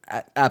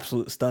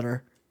absolute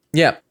stunner.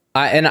 Yeah.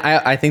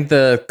 I think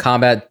the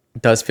combat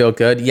does feel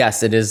good.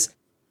 Yes, it is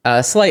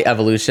a slight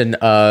evolution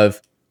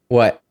of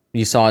what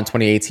you saw in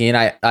 2018.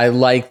 I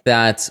like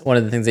that one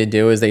of the things they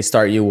do is they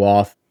start you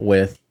off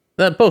with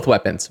both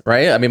weapons,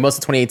 right? I mean, most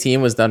of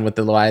 2018 was done with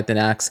the Leviathan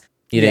axe.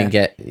 You didn't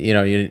get, you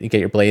didn't get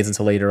your blades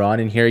until later on,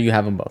 and here you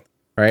have them both,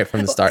 right,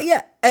 from the start.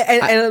 Yeah,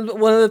 and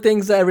one of the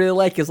things that I really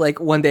like is like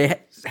when they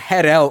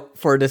head out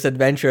for this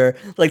adventure,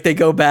 like they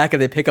go back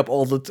and they pick up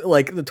all the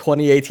the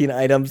 2018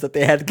 items that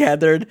they had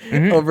gathered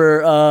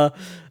over,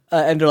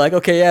 and they're like,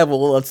 okay, yeah,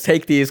 well, let's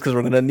take these because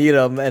we're gonna need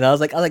them. And I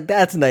was like,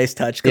 that's a nice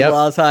touch because a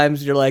lot of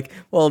times you're like,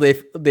 well,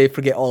 they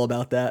forget all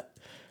about that.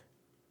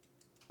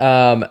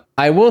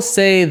 I will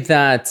say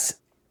that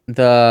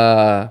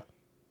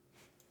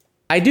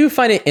I do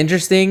find it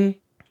interesting,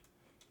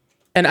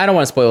 and I don't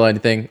want to spoil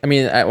anything. I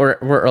mean, we're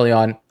early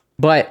on,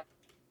 but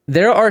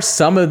there are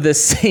some of the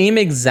same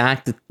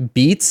exact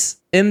beats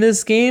in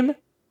this game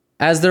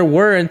as there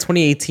were in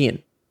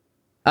 2018.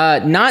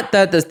 Not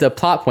that the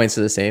plot points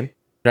are the same,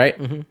 right?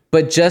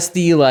 But just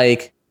the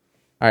like,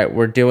 all right,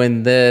 we're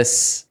doing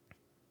this,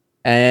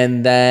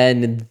 and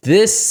then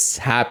this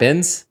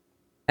happens,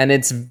 and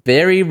it's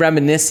very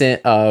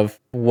reminiscent of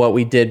what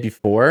we did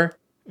before.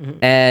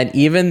 And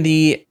even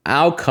the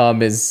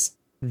outcome is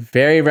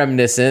very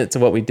reminiscent to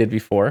what we did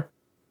before.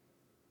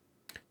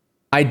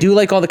 I do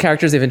like all the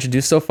characters they've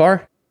introduced so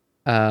far.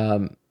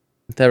 The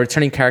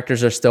returning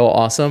characters are still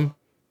awesome.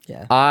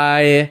 Yeah.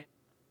 I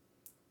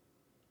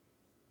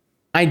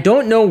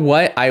don't know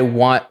what I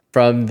want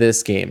from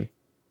this game.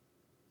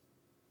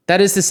 That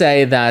is to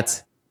say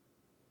that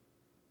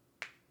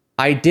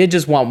I did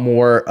just want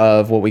more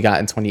of what we got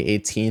in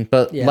 2018,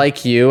 but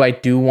like you, I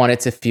do want it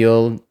to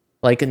feel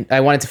like I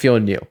want it to feel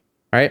new,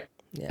 right?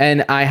 Yeah.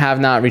 And I have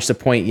not reached a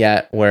point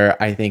yet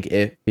where I think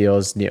it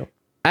feels new.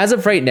 As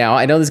of right now,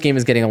 I know this game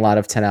is getting a lot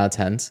of 10 out of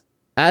 10s.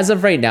 As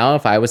of right now,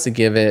 if I was to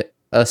give it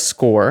a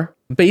score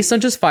based on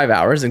just 5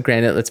 hours, and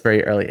granted, it's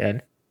very early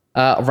in,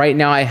 right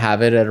now I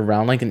have it at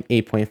around like an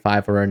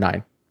 8.5 or a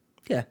 9.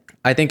 Yeah.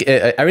 I think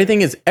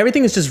everything is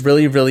just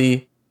really,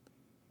 really,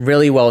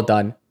 really well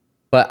done,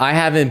 but I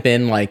haven't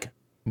been like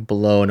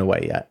blown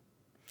away yet.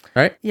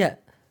 Right? Yeah.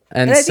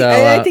 And so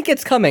I think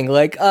it's coming.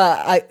 Like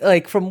I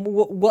like from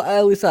what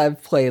at least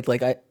I've played.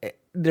 Like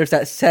there's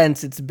that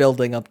sense it's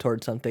building up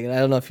towards something, and I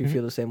don't know if you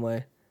feel the same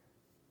way.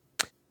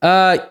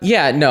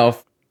 Yeah, no,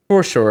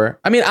 for sure.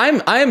 I mean,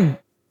 I'm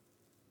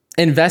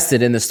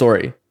invested in the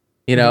story.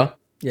 You know,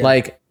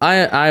 like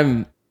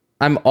I'm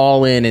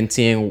all in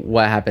seeing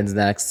what happens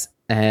next,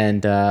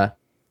 and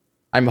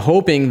I'm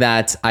hoping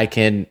that I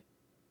can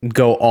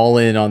go all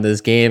in on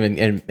this game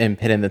and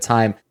put in the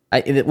time.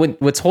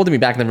 What's holding me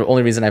back, and the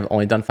only reason I've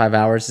only done 5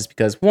 hours is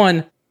because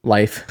 1,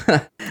 life.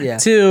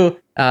 2,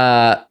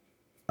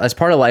 as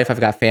part of life, I've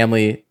got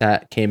family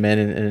that came in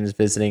and is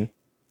visiting.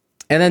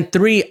 And then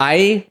 3,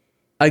 a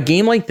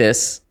game like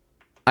this,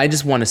 I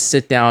just want to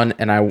sit down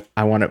and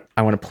I want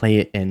to play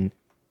it in,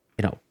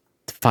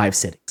 5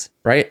 sittings,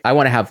 right? I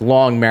want to have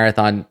long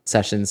marathon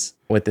sessions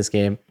with this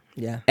game.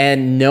 Yeah.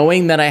 And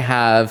knowing that I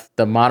have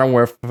the Modern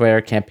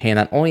Warfare campaign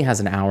that only has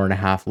an hour and a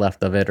half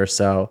left of it or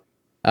so,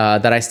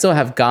 that I still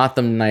have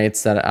Gotham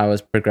Knights that I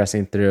was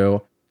progressing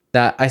through,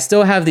 that I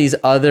still have these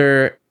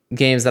other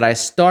games that I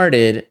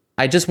started.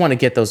 I just want to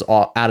get those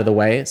all out of the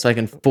way so I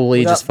can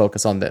fully just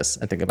focus on this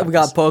and think about We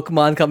got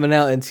Pokemon coming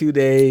out in 2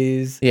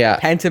 days. Yeah.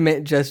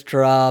 Pentiment just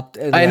dropped.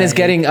 And it's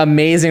getting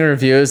amazing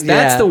reviews.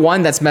 That's the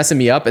one that's messing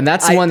me up. And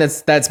that's the one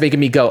that's making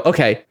me go,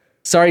 okay,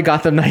 sorry,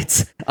 Gotham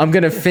Knights. I'm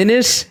going to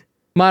finish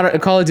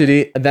Call of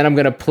Duty. Then I'm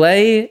going to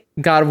play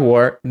God of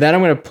War. Then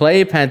I'm going to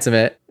play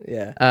Pentiment.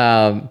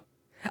 Yeah.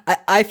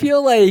 I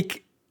feel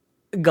like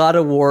God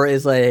of War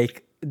is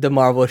like the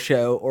Marvel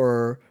show,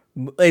 or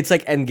it's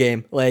like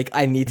Endgame. Like,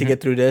 I need to get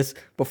through this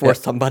before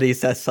somebody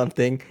says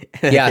something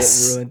and I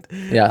get ruined.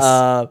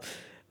 Yes.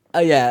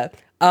 Yeah.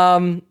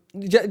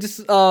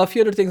 Just a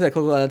few other things I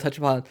quickly want to touch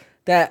upon.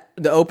 That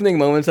the opening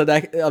moments of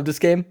this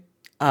game,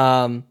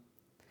 God,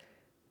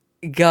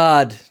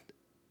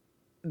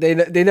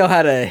 they know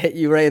how to hit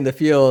you right in the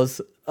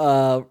feels,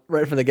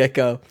 right from the get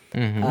go.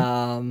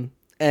 And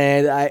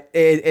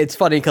it's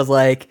funny because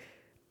like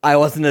I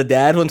wasn't a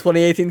dad when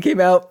 2018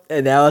 came out,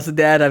 and now as a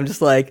dad, I'm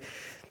just like,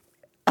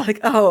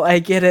 oh, I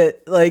get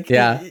it. Like,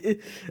 you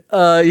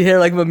hear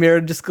like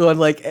Mimir just going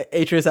like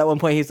Atreus at one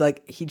point. He's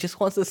like, he just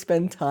wants to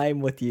spend time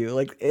with you.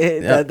 Like,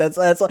 that's.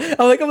 I'm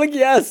like,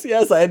 yes,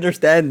 I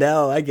understand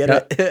now. I get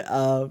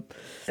it.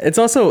 It's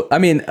also, I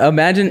mean,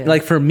 imagine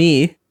like for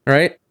me,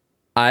 right?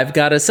 I've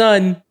got a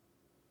son,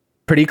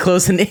 pretty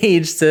close in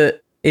age to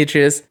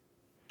Atreus,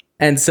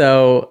 and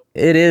so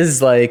it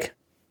is like,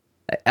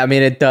 I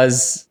mean, it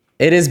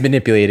is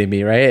manipulating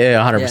me, right? It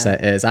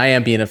 100% is. I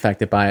am being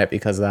affected by it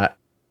because of that.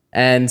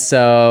 And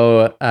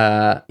so,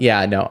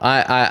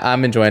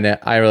 I'm enjoying it.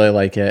 I really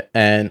like it.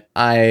 And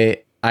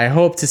I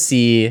hope to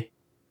see,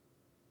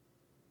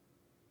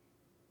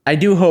 I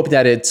do hope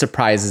that it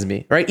surprises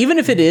me, right? Even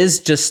if it is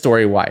just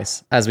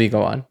story-wise as we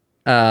go on.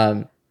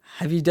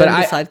 Have you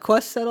done the side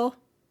quests at all?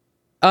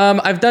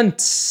 I've done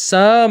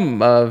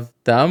some of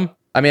them.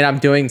 I mean, I'm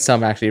doing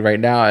some actually right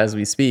now as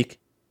we speak.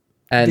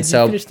 And Did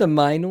you finish the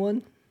mine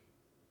one?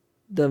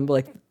 The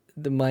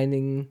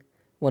mining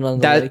one on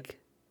the lake?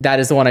 That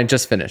is the one I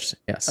just finished.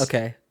 Yes.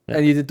 Okay. Yeah.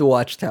 And you did the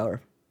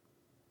watchtower.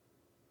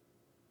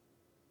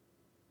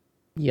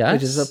 Yes.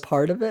 Which is a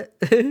part of it.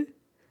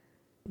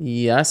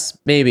 Yes,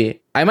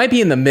 maybe. I might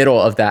be in the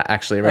middle of that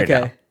actually right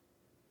now.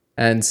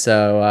 And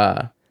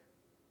so,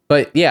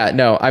 but yeah,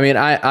 no, I mean,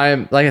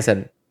 I'm like I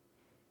said,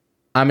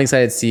 I'm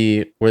excited to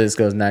see where this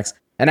goes next.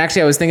 And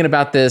actually, I was thinking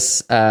about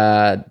this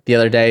the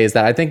other day. Is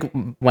that I think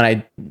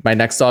when my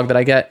next dog that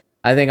I get,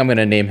 I think I'm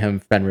gonna name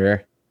him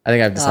Fenrir. I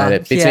think I've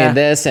decided between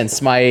this and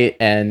Smite,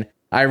 and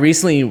I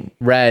recently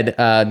read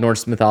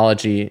Norse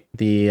mythology,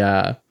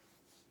 the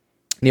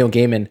Neil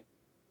Gaiman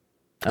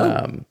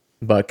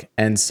book,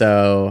 and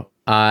so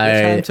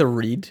time to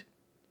read.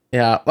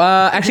 Yeah,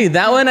 actually,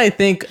 that one I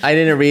think I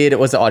didn't read. It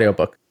was the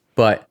audiobook,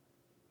 but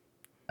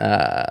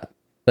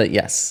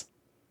yes.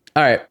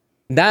 All right,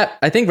 that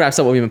I think wraps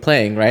up what we've been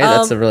playing. Right,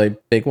 that's a really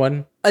big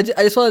one. I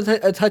just want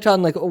to touch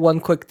on like one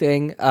quick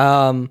thing.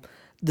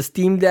 The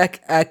Steam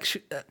Deck,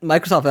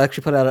 Microsoft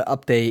actually put out an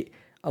update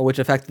which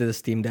affected the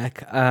Steam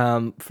Deck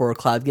for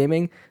cloud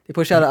gaming. They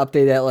pushed out an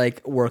update that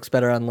like works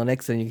better on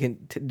Linux, and you can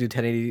do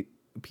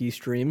 1080p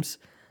streams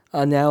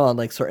now on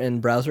like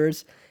certain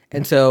browsers.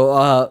 And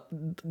so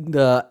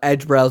the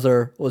Edge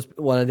browser was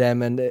one of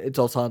them, and it's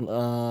also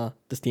on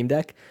the Steam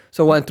Deck.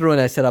 So I went through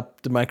and I set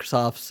up the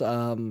Microsoft's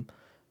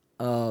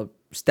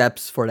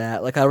steps for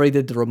that. Like I already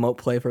did the remote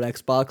play for the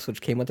Xbox,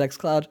 which came with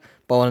xCloud,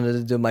 but I wanted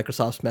to do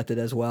Microsoft's method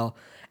as well.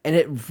 And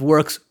it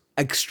works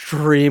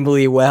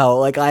extremely well.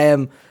 Like I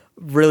am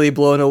really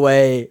blown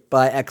away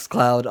by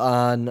xCloud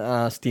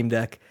on Steam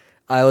Deck.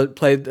 I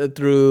played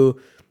through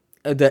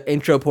the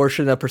intro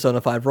portion of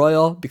Persona 5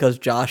 Royal because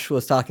Josh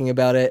was talking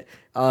about it,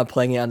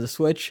 playing it on the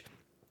Switch.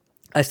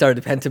 I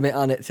started Pentiment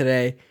on it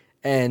today,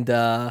 and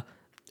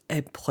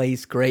it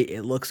plays great.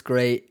 It looks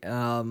great.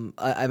 I'm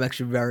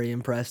actually very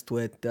impressed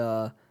with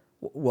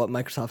what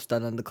Microsoft's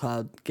done on the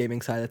cloud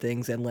gaming side of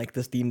things, and like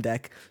the Steam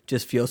Deck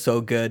just feels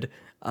so good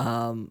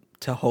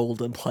to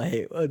hold and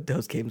play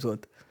those games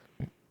with.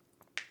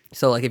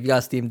 So like if you got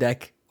a Steam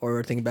Deck or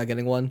are thinking about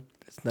getting one,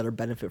 it's another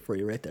benefit for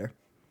you right there.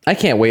 I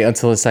can't wait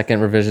until the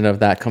second revision of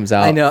that comes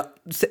out. I know.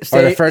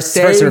 Or the first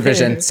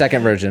revision,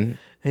 second version,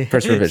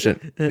 first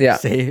revision. Yeah.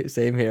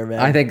 Same here, man.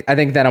 I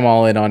think that I'm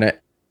all in on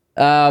it.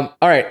 All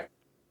right.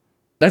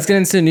 Let's get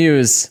into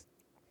news.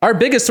 Our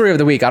biggest story of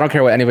the week, I don't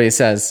care what anybody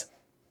says.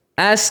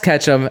 Ash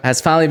Ketchum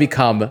has finally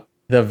become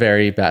the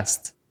very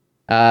best.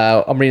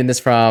 I'm reading this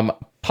from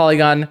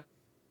Polygon,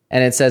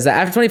 and it says that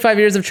after 25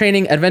 years of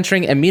training,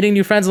 adventuring, and meeting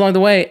new friends along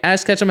the way,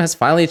 Ash Ketchum has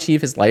finally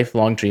achieved his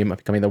lifelong dream of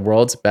becoming the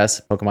world's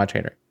best Pokemon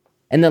trainer.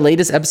 In the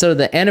latest episode of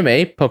the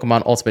anime,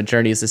 Pokemon Ultimate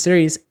Journeys, the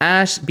series,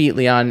 Ash beat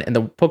Leon in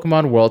the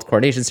Pokemon World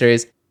Coordination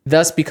Series,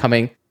 thus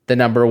becoming the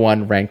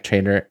 #1 ranked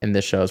trainer in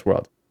the show's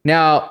world.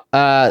 Now,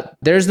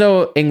 there's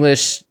no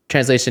English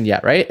translation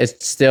yet, right?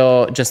 It's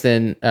still just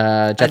in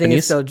Japanese? I think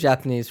it's still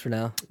Japanese for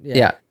now.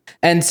 Yeah.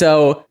 And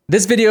so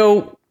this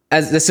video,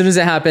 as soon as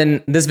it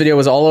happened, this video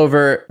was all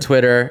over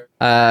Twitter.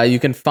 You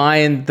can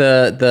find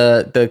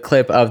the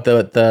clip of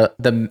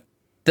the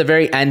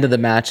very end of the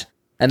match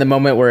and the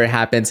moment where it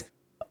happens.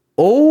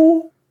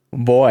 Oh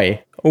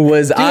boy,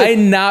 was I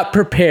not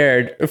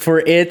prepared for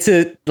it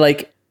to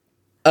like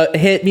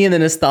hit me in the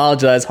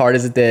nostalgia as hard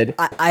as it did.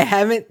 I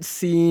haven't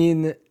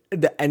seen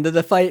the end of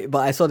the fight, but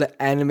I saw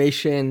the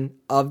animation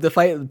of the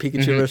fight,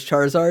 Pikachu versus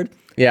Charizard.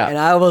 Yeah. And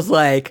I was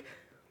like,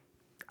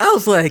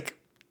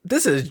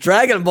 this is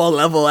Dragon Ball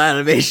level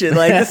animation.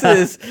 Like this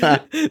is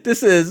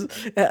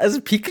as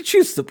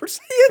Pikachu Super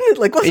Saiyan.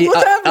 Like what's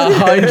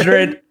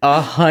happening?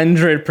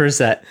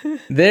 100%.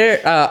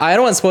 There, I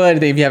don't want to spoil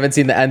anything if you haven't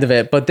seen the end of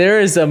it, but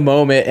there is a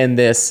moment in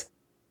this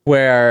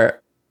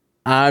where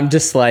I'm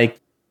just like,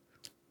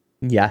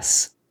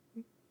 yes.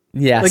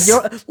 Like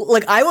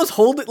I was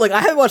holding, like I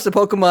haven't watched the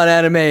Pokemon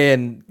anime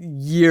in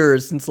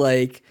years, since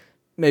like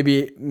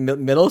maybe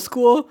middle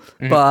school,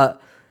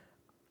 but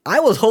I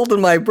was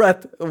holding my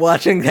breath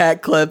watching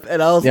that clip,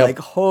 and I was like,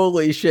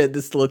 holy shit,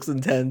 this looks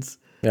intense.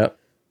 Yep.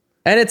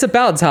 And it's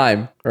about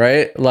time,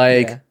 right?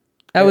 Like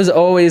that was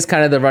always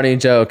kind of the running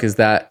joke, is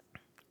that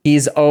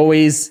he's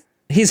always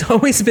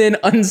been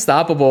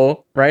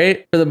unstoppable,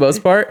 right? For the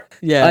most part.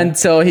 Yeah.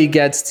 Until he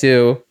gets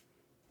to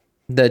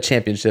the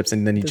championships,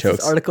 and then he chokes.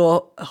 This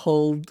article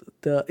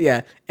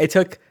it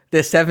took the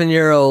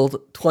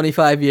 7-year-old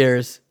 25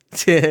 years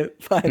to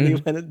finally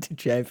win the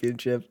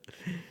championship.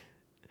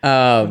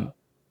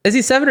 Is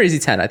he 7 or is he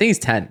 10? I think he's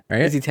 10,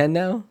 right? Is he 10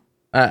 now?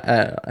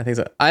 I think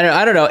so.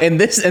 I don't know. In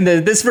this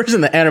version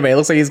of the anime, it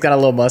looks like he's got a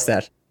little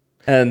mustache,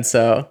 and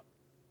so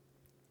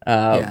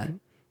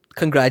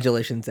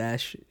congratulations,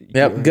 Ash.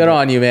 Yep, good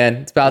on you, man.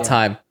 It's about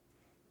time.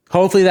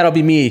 Hopefully that'll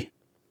be me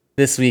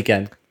this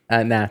weekend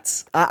at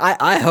Nats.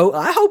 I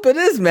hope it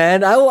is,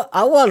 man. I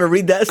want to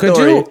read that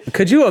story.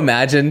 Could you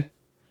imagine?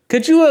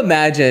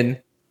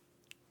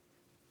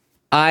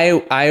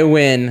 I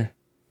win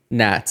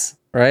Nats,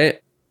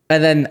 right?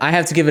 And then I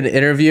have to give an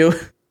interview,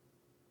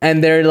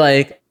 and they're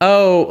like,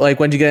 "Oh, like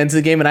when'd you get into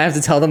the game?" And I have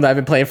to tell them that I've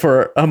been playing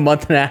for a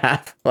month and a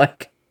half.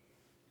 Like,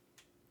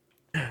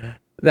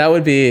 that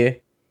would be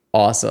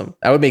awesome.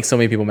 That would make so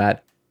many people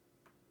mad.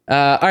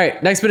 All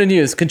right, next bit of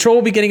news. Control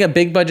will be getting a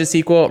big budget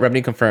sequel,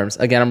 Remedy confirms.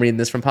 Again, I'm reading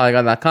this from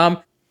Polygon.com.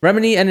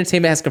 Remedy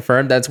Entertainment has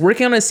confirmed that it's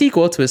working on a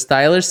sequel to a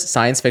stylish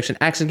science fiction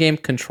action game,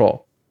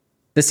 Control.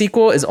 The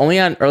sequel is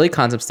only on early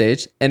concept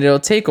stage, and it'll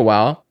take a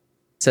while,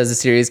 says the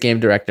series game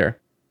director.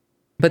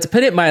 But to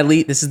put it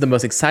mildly, this is the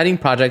most exciting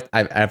project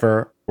I've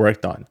ever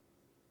worked on.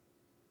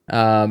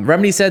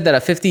 Remedy said that a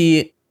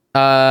 50,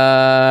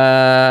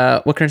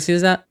 what currency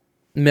is that?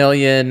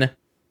 Million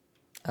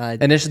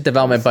initial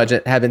development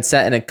budget had been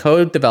set in a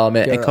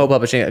co-development and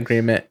co-publishing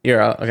agreement,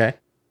 Euro, okay,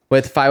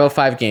 with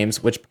 505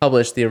 Games, which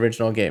published the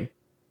original game.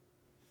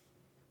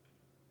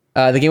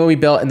 The game will be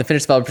built in the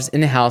Finnish developers'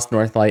 in-house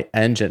Northlight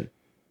engine.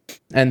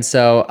 And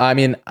so, I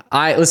mean,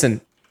 I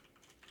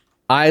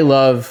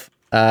love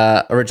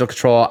original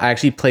Control. I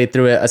actually played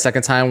through it a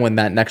second time when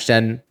that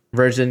next-gen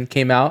version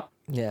came out.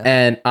 Yeah.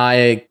 And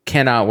I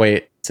cannot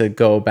wait to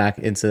go back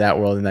into that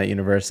world and that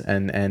universe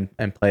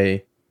and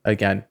play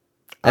again.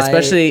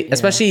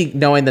 Especially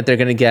knowing that they're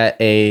going to get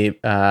a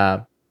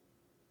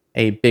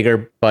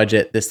bigger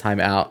budget this time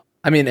out.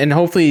 I mean, and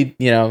hopefully,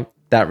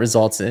 that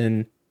results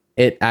in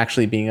it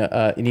actually being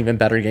an even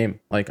better game.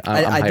 Like,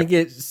 I think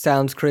it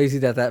sounds crazy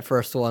that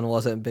first one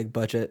wasn't big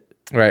budget,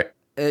 right?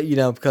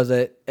 Because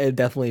it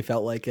definitely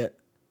felt like it.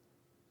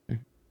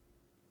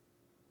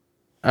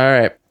 All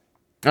right.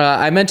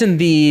 I mentioned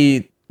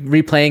the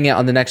replaying it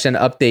on the next gen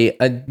update.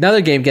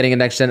 Another game getting a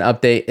next gen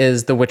update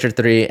is The Witcher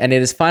 3, and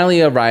it is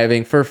finally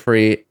arriving for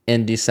free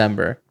in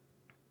December.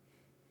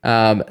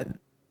 Okay.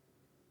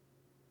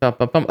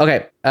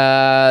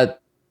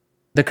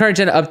 The current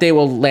gen update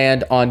will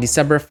land on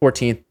December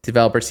 14th.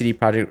 Developer CD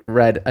Projekt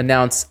Red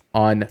announced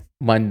on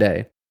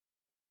Monday.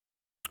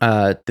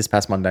 This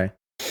past Monday.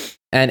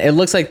 And it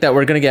looks like that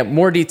we're going to get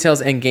more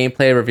details and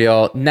gameplay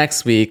reveal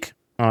next week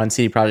on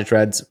CD Projekt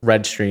Red's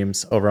Red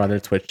streams over on their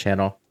Twitch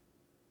channel.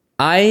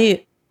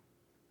 I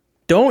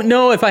don't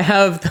know if I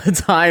have the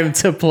time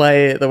to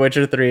play The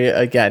Witcher 3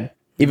 again,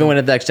 even when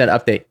it's the next gen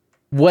update.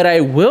 What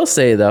I will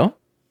say, though,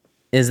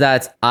 is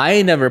that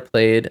I never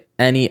played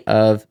any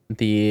of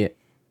the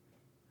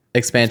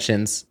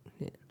expansions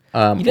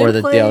or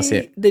the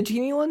DLC. The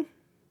Genie one?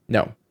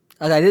 No.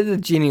 Okay, I did the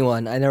Genie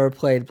one. I never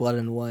played Blood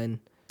and Wine.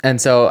 And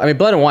so, I mean,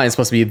 Blood and Wine is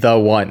supposed to be the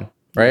one,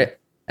 right?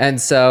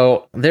 And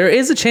so there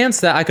is a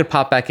chance that I could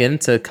pop back in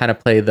to kind of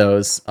play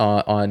those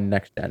on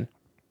next gen.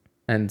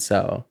 And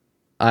so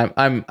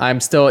I'm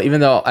still, even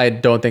though I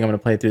don't think I'm going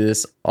to play through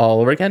this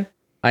all over again,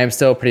 I am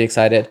still pretty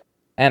excited.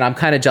 And I'm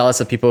kind of jealous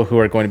of people who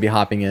are going to be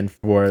hopping in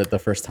for the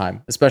first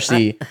time,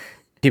 especially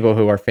people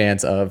who are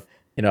fans of,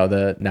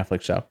 the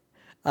Netflix show.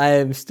 I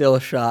am still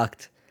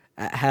shocked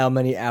at how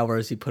many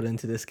hours you put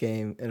into this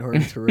game in order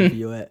to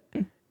review it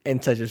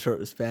in such a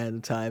short span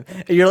of time.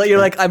 And you're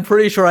like, I'm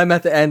pretty sure I'm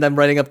at the end. I'm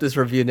writing up this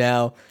review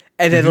now.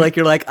 And then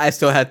you're like, I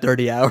still had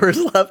 30 hours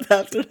left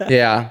after that.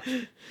 Yeah.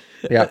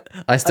 Yeah,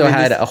 I still mean,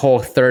 had a whole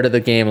third of the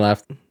game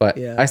left, but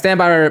Yeah. I stand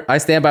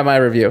by my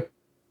review.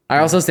 I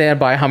also stand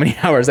by how many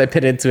hours I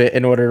put into it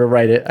in order to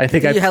write it. I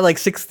think You had like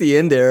 60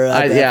 in there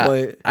at that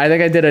point. I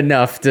think I did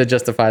enough to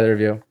justify the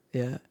review.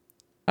 Yeah.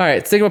 All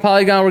right, sticking with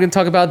Polygon, we're going to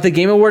talk about the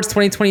Game Awards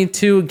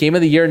 2022 Game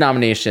of the Year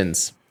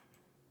nominations.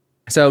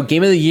 So,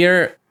 Game of the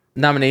Year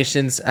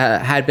nominations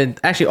had been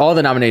actually all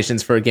the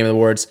nominations for Game of the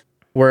Awards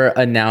were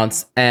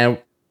announced, and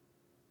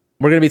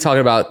we're going to be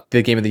talking about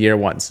the Game of the Year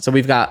ones. So,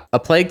 we've got A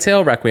Plague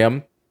Tale: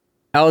 Requiem,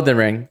 Elden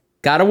Ring,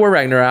 God of War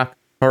Ragnarok,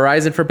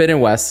 Horizon Forbidden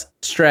West,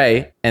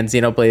 Stray, and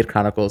Xenoblade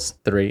Chronicles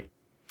 3.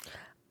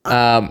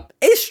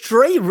 Is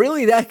Stray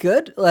really that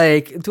good?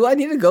 Like, do I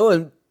need to go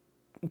and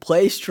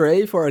play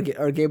Stray for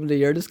our Game of the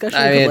Year discussion?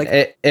 I mean,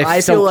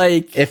 like, feel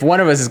like if one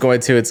of us is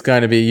going to, it's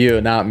going to be you,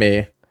 not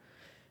me.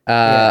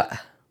 I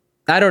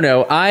don't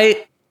know.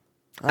 I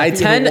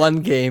tend one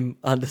game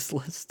on this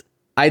list.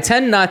 I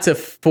tend not to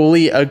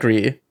fully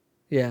agree.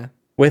 Yeah.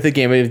 With the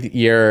Game of the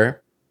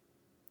Year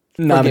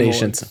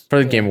nominations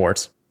for the Game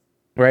Awards,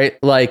 right?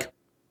 Like,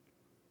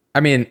 I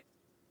mean,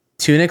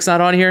 Tunic's not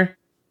on here,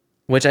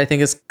 which I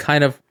think is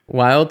kind of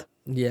wild.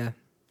 Yeah.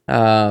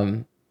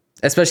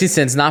 Especially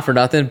since, not for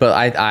nothing, but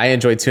I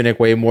enjoyed Tunic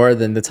way more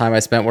than the time I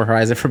spent with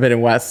Horizon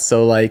Forbidden West.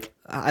 So like,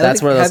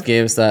 that's one of those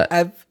games that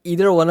have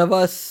either one of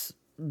us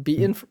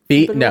beat?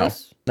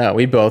 No,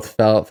 we both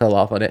fell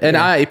off on it, and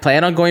I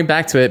plan on going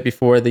back to it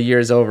before the year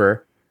is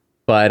over.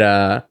 But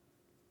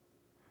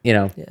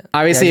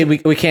obviously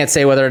we can't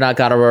say whether or not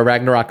God of War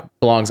Ragnarok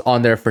belongs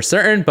on there for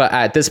certain. But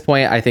at this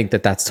point, I think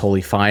that's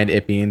totally fine,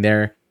 it being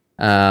there.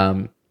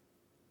 I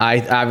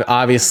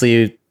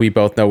obviously we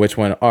both know which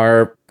one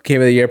our Game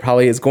of the Year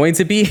probably is going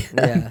to be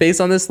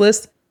based on this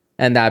list,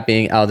 and that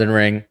being Elden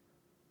Ring.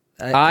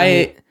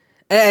 I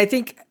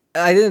think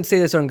I didn't say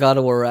this on God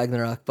of War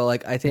Ragnarok, but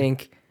like I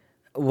think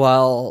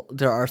while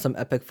there are some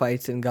epic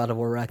fights in God of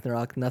War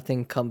Ragnarok,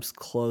 nothing comes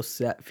close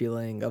to that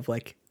feeling of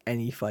like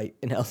any fight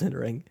in Elden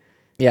Ring.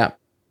 Yeah,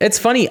 it's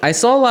funny. I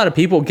saw a lot of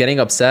people getting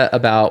upset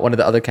about one of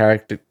the other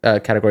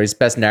categories,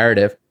 Best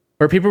Narrative,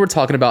 where people were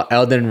talking about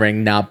Elden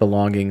Ring not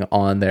belonging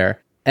on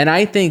there. And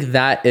I think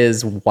that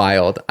is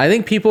wild. I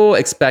think people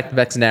expect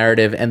Best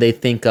Narrative and they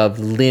think of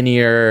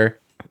linear,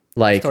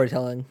 like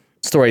storytelling,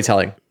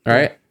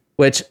 right?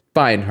 Which,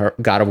 fine,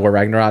 God of War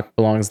Ragnarok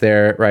belongs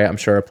there, right? I'm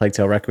sure Plague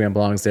Tale Requiem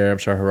belongs there. I'm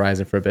sure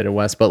Horizon Forbidden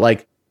West. But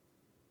like,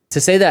 to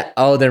say that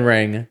Elden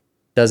Ring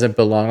doesn't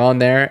belong on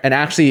there, and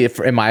actually,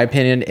 in my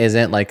opinion,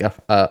 isn't like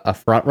a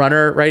front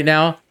runner right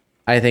now,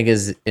 I think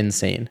is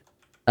insane.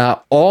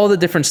 All the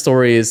different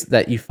stories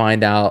that you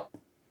find out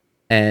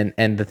and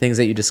the things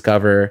that you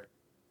discover,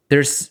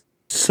 there's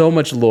so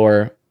much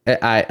lore.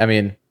 I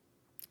mean,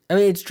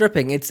 it's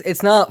dripping.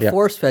 It's not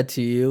force fed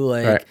to you.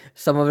 Like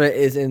some of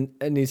it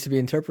it needs to be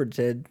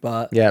interpreted,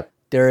 but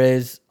there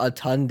is a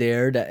ton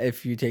there that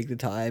if you take the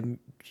time,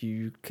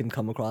 you can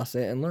come across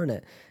it and learn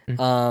it.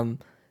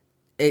 Mm-hmm.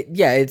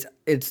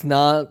 It's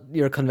not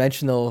your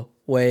conventional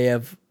way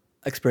of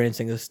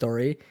experiencing a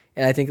story,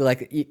 and I think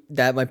like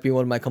that might be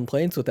one of my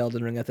complaints with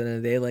Elden Ring at the end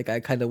of the day. Like I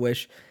kind of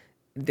wish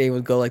they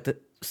would go like the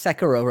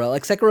Sekiro route.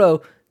 Like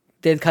Sekiro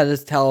did kind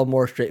of tell a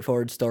more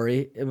straightforward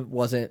story. It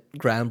wasn't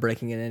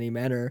groundbreaking in any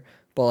manner,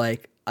 but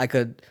like I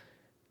could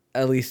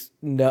at least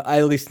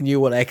knew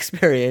what I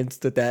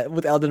experienced with that.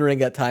 With Elden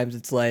Ring, at times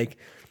it's like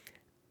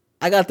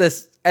I got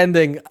this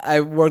ending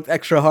I worked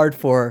extra hard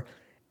for,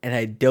 and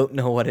I don't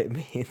know what it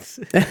means.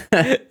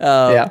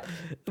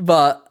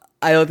 But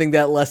I don't think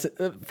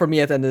that for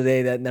me at the end of the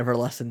day, that never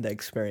lessened the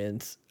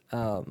experience.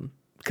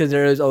 Because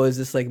there is always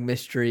this like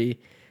mystery.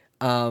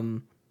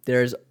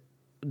 There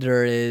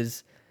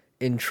is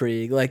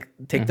intrigue. Like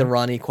take the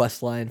Ronnie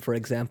quest line, for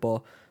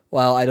example.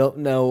 While I don't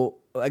know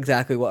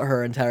exactly what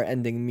her entire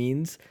ending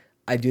means,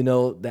 I do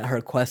know that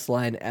her quest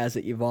line as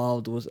it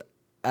evolved was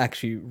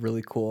actually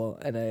really cool,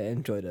 and I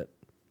enjoyed it.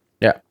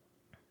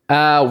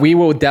 Yeah. We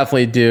will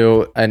definitely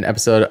do an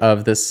episode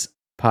of this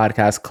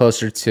podcast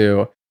closer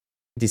to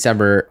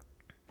December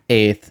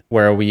 8th,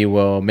 where we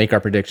will make our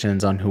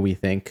predictions on who we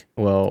think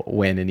will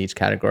win in each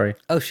category.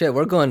 Oh shit,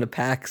 we're going to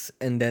PAX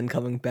and then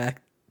coming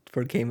back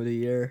for Game of the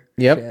Year.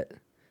 Yep. Shit.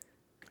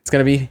 It's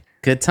going to be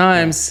good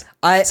times.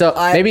 I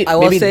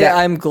will say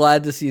I'm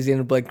glad to see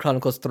Xenoblade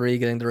Chronicles 3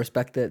 getting the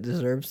respect that it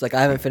deserves. Like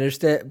I haven't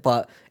finished it,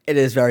 but it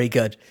is very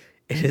good.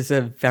 It is a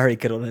very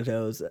good one of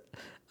those.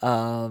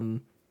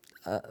 In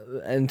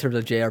terms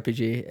of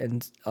JRPG,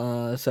 and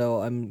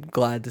so I'm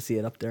glad to see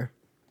it up there.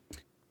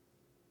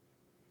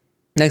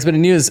 Next bit of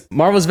news: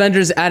 Marvel's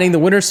Avengers adding the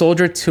Winter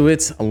Soldier to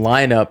its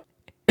lineup.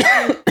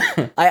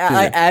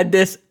 I add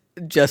this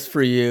just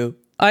for you.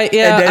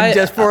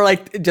 Just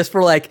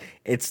for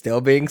it's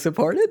still being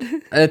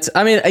supported.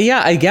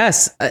 I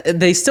guess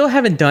they still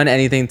haven't done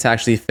anything to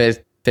actually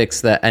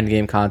fix the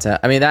endgame content.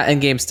 I mean, that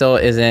endgame still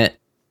isn't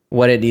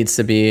what it needs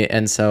to be,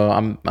 and so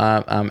I'm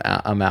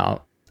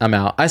out.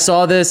 I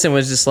saw this and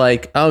was just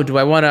like, oh, do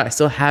I want to? I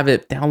still have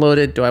it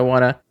downloaded. Do I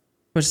want to? I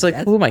was just like,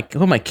 who am I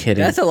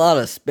kidding? That's a lot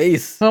of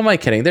space. Who am I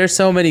kidding? There's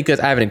so many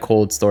good. I have it in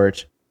cold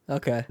storage.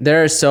 Okay.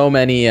 There are so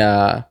many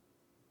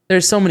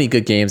there's so many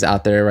good games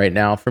out there right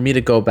now. For me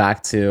to go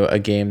back to a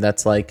game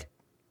that's like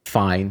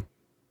fine,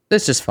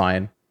 that's just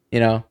fine. You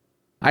know,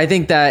 I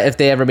think that if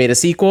they ever made a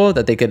sequel,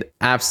 that they could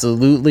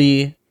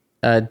absolutely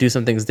do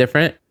some things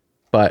different.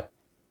 But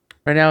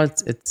right now,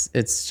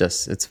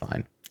 it's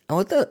fine. I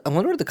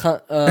wonder what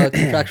the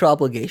contractual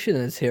obligation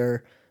is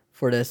here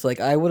for this. Like,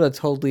 I would have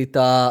totally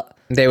thought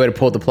They would have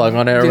pulled the plug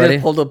on it they already.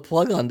 pulled the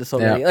plug on this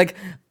already.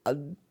 Yeah.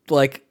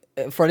 Like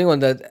for anyone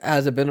that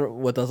hasn't been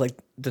with us, like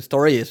the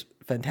story is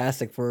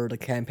fantastic for the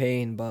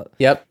campaign, but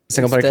Yep,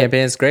 single player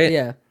campaign is great.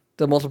 yeah,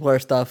 the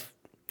multiplayer stuff,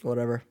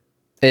 whatever.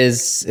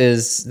 Is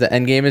the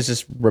end game is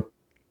just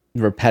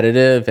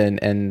repetitive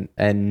and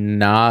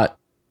not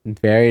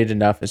varied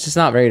enough. It's just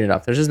not varied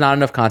enough. There's just not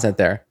enough content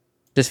there.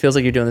 Just feels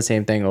like you're doing the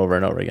same thing over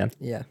and over again.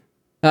 Yeah.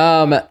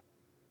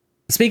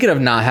 Speaking of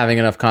not having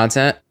enough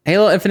content,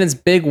 Halo Infinite's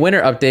big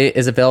winter update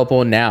is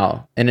available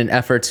now in an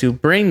effort to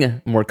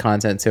bring more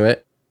content to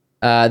it.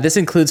 This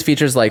includes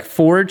features like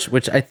Forge,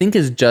 which I think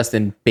is just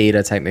in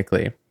beta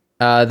technically,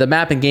 the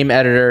map and game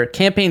editor,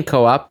 campaign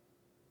co-op,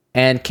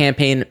 and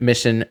campaign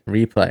mission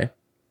replay.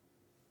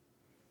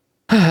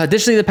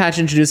 Additionally, the patch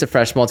introduced a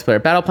fresh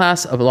multiplayer battle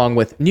pass along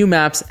with new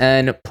maps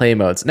and play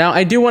modes. Now,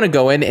 I do want to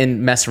go in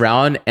and mess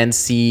around and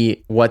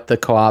see what the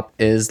co-op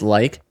is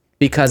like,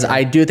 because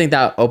I do think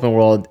that open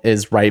world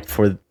is ripe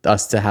for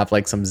us to have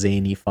like some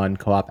zany, fun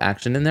co-op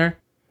action in there.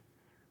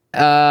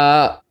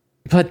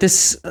 But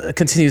this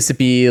continues to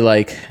be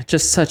like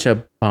just such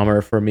a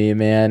bummer for me,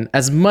 man.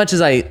 As much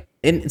as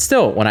and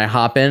still, when I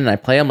hop in and I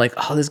play, I'm like,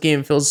 oh, this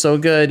game feels so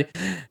good.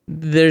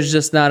 There's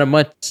just not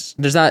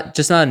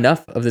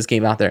enough of this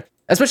game out there.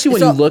 Especially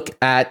when you look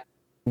at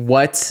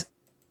what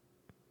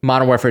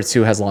Modern Warfare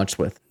 2 has launched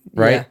with,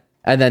 right? Yeah.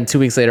 And then 2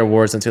 weeks later,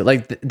 Warzone 2.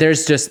 Like,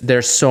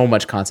 there's so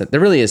much content. There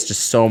really is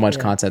just so much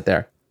content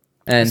there.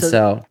 And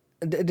so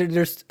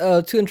there's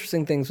two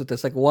interesting things with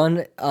this. Like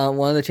one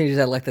of the changes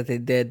I like that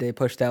they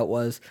pushed out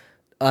was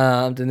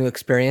the new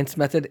experience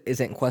method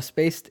isn't quest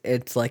based.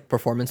 It's like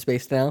performance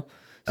based now.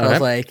 So I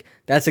was like,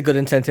 that's a good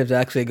incentive to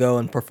actually go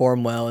and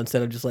perform well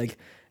instead of just like,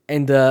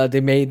 and they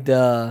made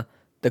the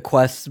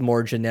quests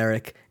more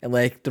generic, and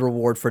like the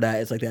reward for that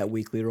is like that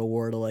weekly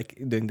reward of like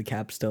doing the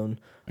capstone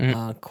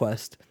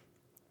quest.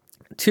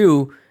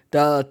 Two,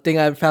 the thing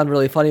I found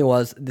really funny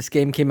was this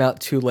game came out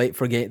too late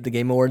for the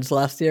Game Awards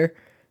last year,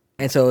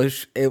 and so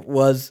it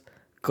was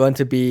going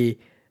to be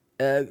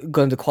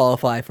going to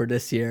qualify for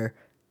this year,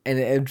 and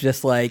it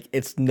just like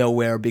it's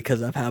nowhere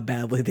because of how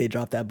badly they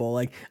dropped that ball.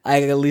 Like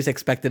I at least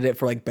expected it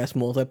for like best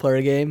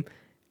multiplayer game,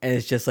 and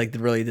it's just like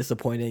really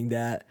disappointing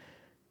that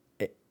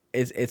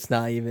it's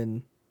not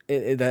even.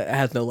 It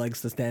has no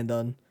legs to stand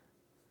on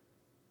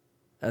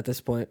at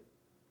this point.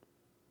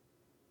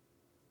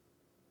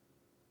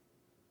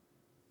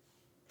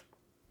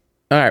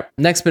 All right,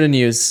 next bit of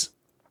news.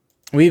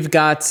 We've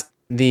got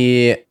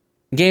the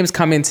games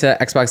coming to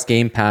Xbox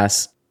Game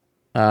Pass.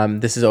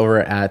 This is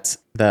over at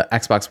the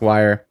Xbox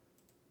Wire.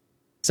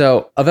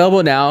 So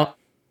available now,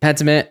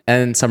 Pentiment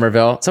and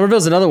Somerville.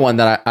 Somerville's another one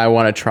that I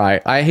want to try.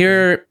 I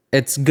hear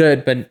it's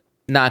good, but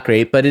not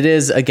great. But it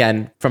is,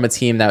 again, from a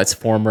team that it's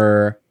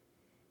former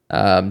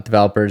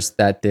developers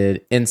that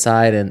did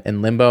Inside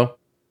and Limbo.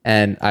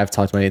 And I've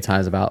talked many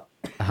times about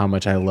how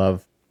much I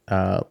love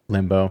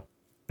Limbo.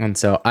 And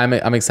so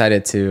I'm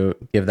excited to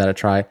give that a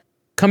try.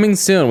 Coming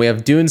soon, we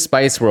have Dune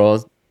Spice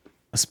Wars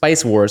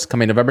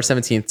coming November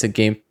 17th to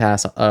Game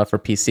Pass for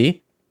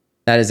PC.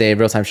 That is a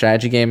real-time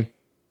strategy game.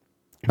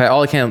 By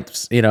all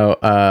accounts,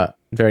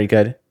 very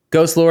good.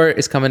 Ghost Lore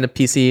is coming to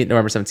PC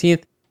November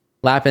 17th.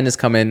 Lapin is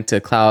coming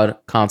to cloud,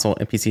 console,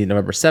 and PC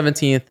November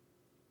 17th.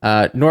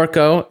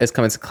 Norco is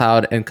coming to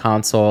cloud and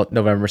console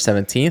November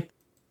 17th.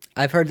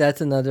 I've heard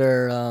that's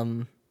another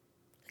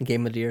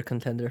Game of the Year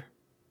contender.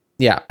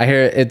 Yeah, I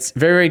hear it's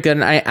very, very good.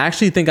 And I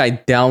actually think I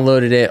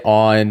downloaded it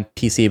on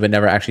PC, but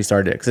never actually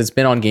started it because it's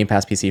been on Game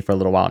Pass PC for a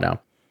little while now.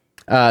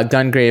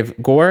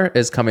 Gungrave Gore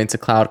is coming to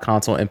cloud,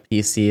 console, and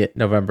PC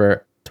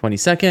November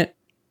 22nd.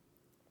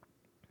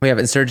 We have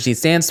Insurgency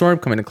Sandstorm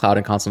coming to cloud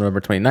and console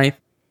November 29th.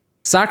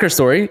 Soccer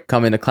Story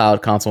coming to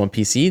cloud, console, and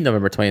PC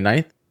November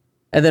 29th.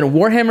 And then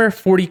Warhammer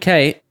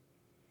 40k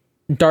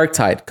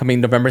Darktide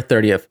coming November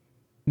 30th.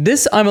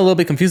 This I'm a little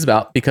bit confused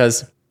about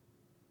because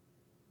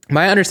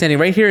my understanding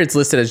right here, it's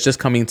listed as just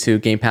coming to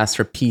Game Pass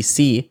for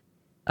PC.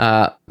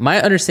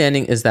 My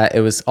understanding is that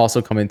it was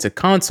also coming to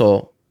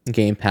console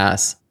Game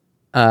Pass.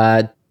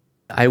 I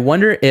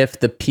wonder if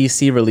the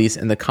PC release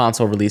and the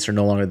console release are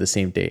no longer the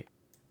same date.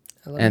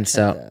 And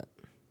so,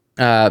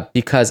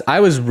 because I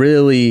was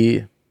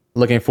really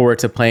looking forward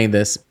to playing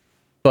this,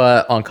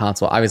 but on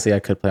console. Obviously, I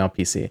could play on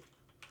PC,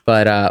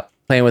 but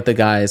playing with the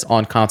guys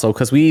on console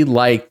because we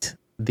liked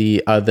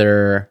the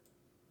other.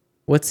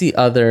 What's the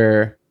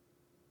other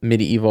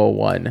medieval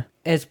one?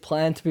 It's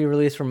planned to be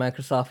released for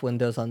Microsoft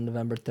Windows on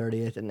November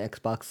 30th and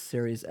Xbox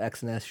Series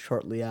X and S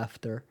shortly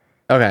after.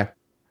 Okay.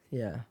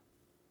 Yeah.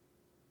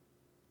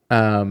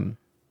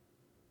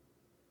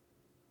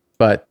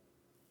 But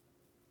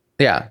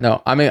yeah,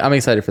 no, I'm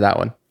excited for that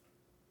one.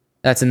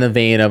 That's in the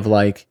vein of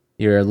like,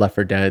 your Left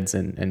 4 Deads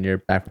and your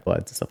Back 4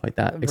 Bloods and stuff like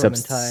that.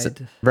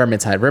 Vermintide.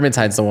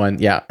 Vermintide's the one,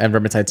 yeah, and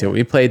Vermintide 2.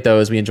 We played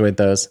those, we enjoyed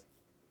those.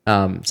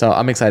 So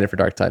I'm excited for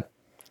Dark Tide.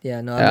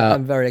 Yeah, no,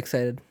 I'm very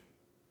excited.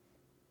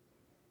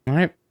 All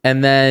right,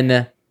 and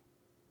then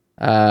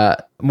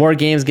more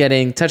games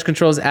getting touch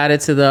controls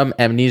added to them: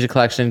 Amnesia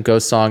Collection,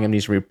 Ghost Song,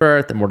 Amnesia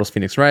Rebirth, Immortals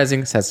Phoenix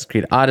Rising, Assassin's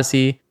Creed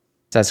Odyssey,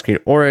 Assassin's Creed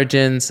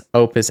Origins,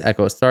 Opus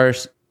Echo Star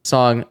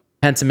Song,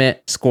 Pentiment,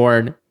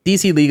 Scorn,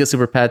 DC League of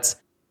Super Pets,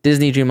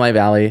 Disney Dreamlight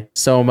Valley,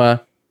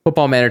 Soma,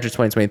 Football Manager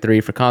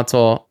 2023 for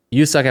console,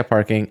 You Suck at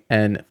Parking,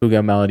 and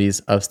Fuga Melodies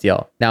of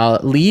Steel. Now,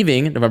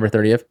 leaving November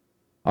 30th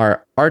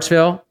are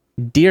Archvale,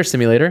 Deer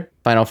Simulator,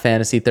 Final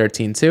Fantasy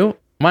 13-2,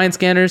 Mind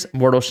Scanners,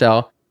 Mortal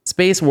Shell,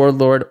 Space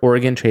Warlord,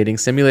 Oregon Trading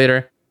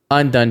Simulator,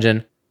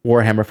 Undungeon,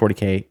 Warhammer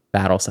 40k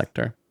Battle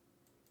Sector.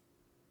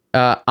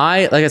 Like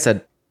I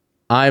said,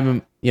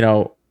 I'm,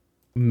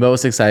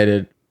 most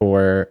excited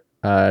for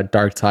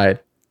Dark Tide.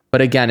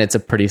 But again, it's a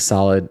pretty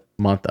solid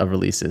month of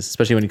releases,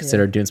 especially when you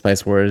consider Dune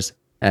Spice Wars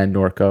and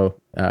Norco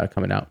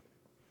coming out.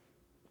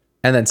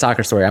 And then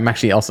Soccer Story. I'm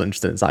actually also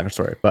interested in Soccer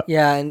Story. But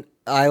yeah, and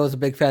I was a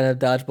big fan of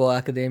Dodgeball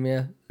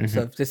Academia.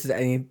 So if this is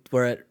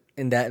anywhere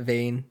in that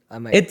vein, I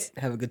might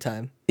have a good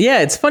time.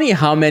 Yeah, it's funny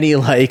how many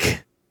sports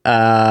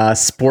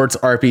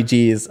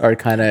RPGs are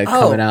kind of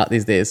coming out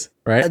these days,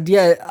 right?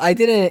 Yeah, I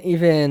didn't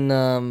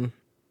even...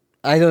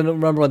 I don't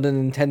remember what the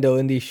Nintendo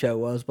Indie show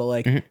was,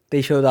 but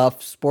they showed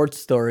off Sports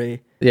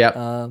Story.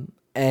 Yeah.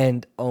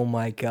 And oh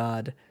my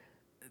god,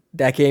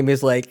 that game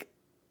is like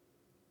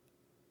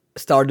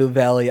Stardew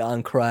Valley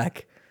on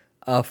crack,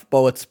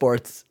 but with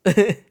sports.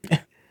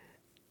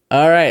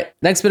 All right.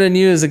 Next bit of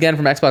news again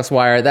from Xbox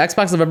Wire. The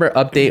Xbox November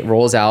update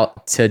rolls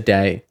out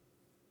today.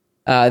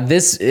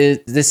 This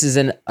is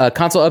a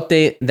console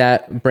update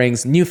that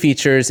brings new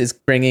features. It's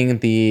bringing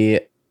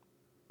the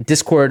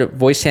Discord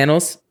voice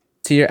channels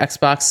to your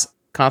Xbox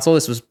console.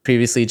 This was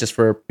previously just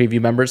for preview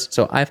members,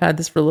 so I've had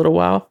this for a little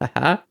while.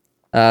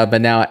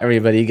 But now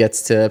everybody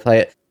gets to play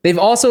it. They've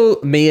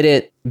also made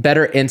it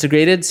better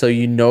integrated, so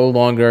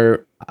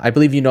I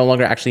believe you no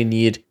longer actually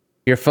need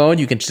your phone.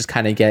 You can just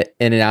kind of get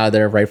in and out of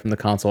there right from the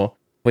console,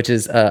 which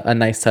is a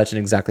nice touch and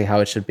exactly how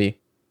it should be.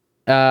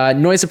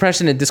 Noise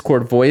suppression and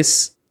Discord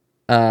voice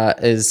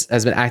has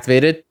been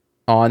activated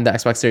on the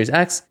Xbox Series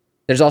X.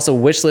 There's also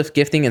wishlist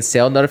gifting and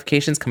sale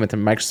notifications coming to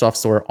Microsoft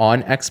Store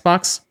on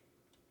Xbox.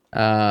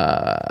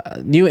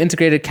 New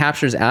integrated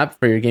captures app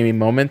for your gaming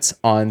moments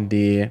on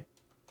the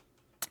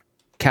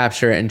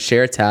capture and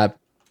share tab.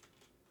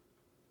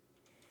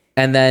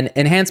 And then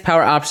enhanced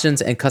power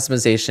options and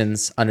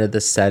customizations under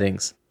the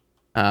settings.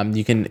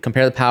 You can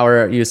compare the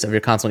power use of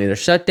your console in either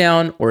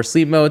shutdown or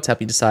sleep mode to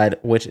help you decide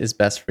which is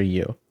best for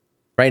you.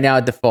 Right now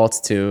it defaults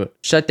to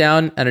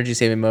shutdown energy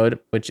saving mode,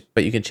 but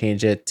you can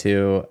change it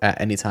to at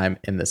any time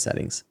in the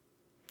settings.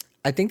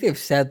 I think they've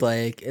said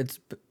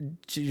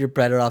you're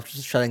better off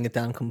just shutting it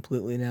down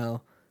completely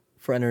now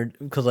for energy,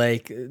 because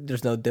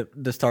there's no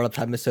the startup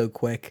time is so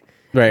quick.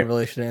 Right. It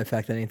really shouldn't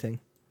affect anything.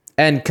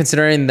 And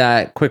considering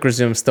that quick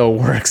resume still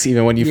works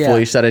even when you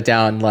fully shut it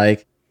down,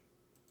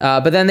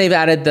 but then they've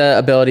added the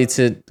ability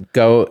to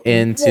go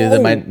into the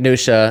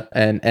minutia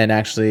and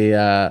actually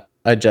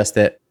adjust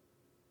it.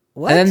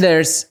 What? And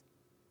then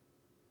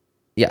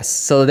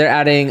so they're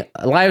adding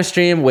a live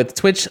stream with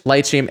Twitch,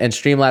 Lightstream, and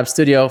Streamlabs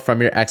Studio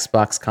from your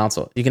Xbox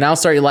console. You can now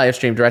start your live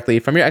stream directly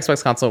from your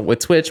Xbox console with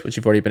Twitch, which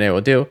you've already been able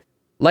to do,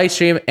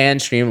 Lightstream, and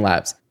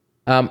Streamlabs.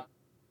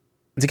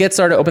 To get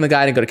started, open the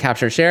guide and go to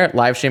Capture and Share,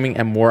 Live Streaming,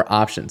 and more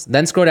options.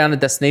 Then scroll down to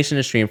Destination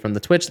to Stream from the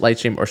Twitch,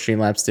 Lightstream, or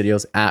Streamlabs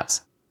Studios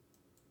apps.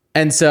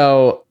 And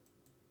so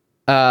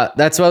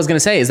that's what I was going to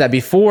say, is that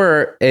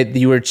before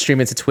you were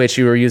streaming to Twitch,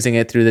 you were using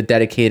it through the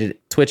dedicated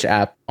Twitch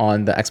app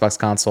on the Xbox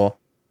console.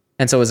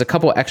 And so it was a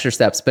couple extra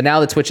steps. But now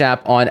the Twitch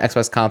app on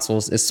Xbox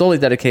consoles is solely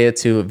dedicated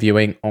to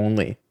viewing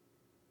only.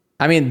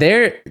 I mean,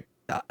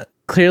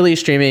 clearly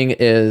streaming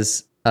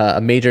is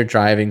a major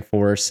driving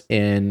force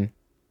in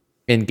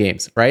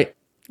games, right?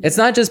 It's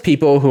not just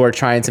people who are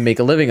trying to make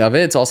a living of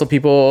it. It's also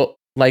people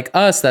like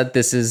us that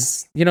this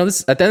is,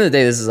 this at the end of the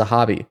day, this is a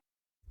hobby.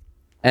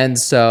 And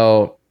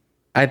so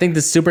I think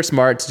this is super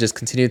smart to just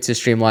continue to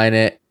streamline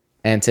it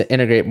and to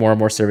integrate more and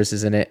more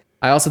services in it.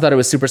 I also thought it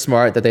was super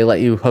smart that they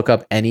let you hook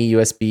up any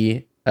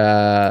USB,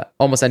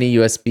 almost any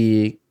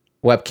USB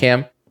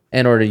webcam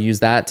in order to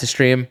use that to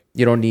stream.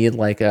 You don't need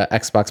like a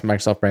Xbox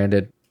Microsoft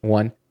branded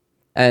one.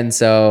 And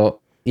so,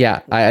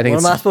 I think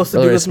what am I supposed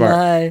to do with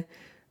my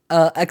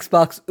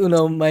Xbox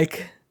Uno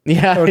mic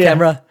or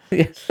camera?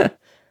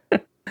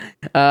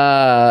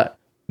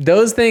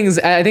 Those things,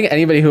 I think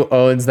anybody who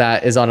owns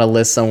that is on a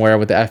list somewhere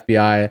with the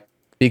FBI,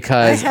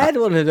 because I had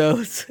one of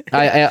those.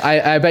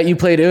 I bet you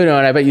played Uno,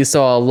 and I bet you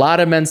saw a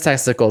lot of men's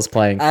testicles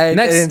playing. I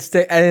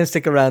didn't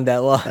stick around that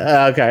long.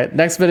 Okay.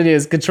 Next bit of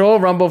news: Control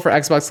Rumble for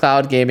Xbox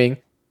Cloud Gaming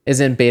is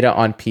in beta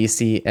on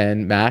PC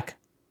and Mac.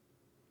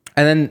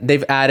 And then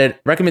they've added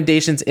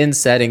recommendations in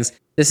settings.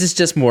 This is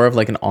just more of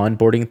like an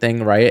onboarding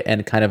thing, right?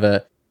 And kind of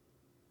a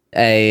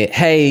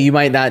hey, you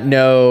might not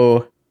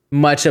know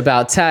much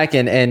about tech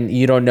and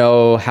you don't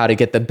know how to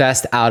get the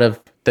best out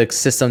of the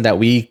system that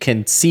we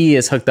can see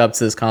is hooked up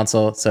to this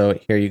console. So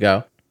here you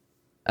go.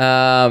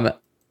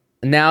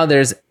 Now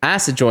there's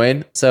ask to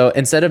join. So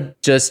instead of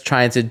just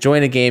trying to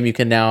join a game, you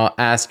can now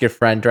ask your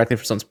friend directly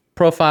from someone's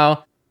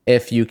profile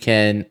if you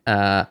can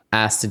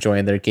ask to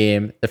join their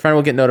game. The friend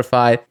will get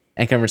notified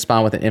and can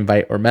respond with an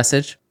invite or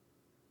message.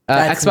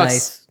 That's Xbox,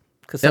 nice.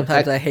 Because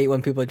sometimes I hate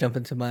when people jump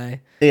into my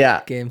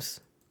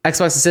games.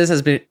 Xbox Assist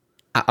has been.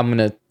 I'm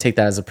gonna take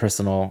that as a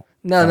personal.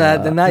 No,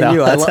 not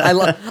you.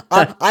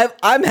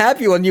 I'm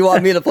happy when you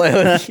want me to play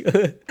with you.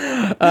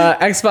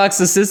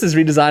 Xbox Assist is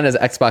redesigned as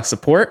Xbox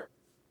Support.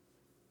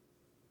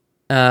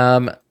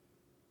 And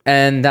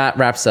that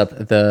wraps up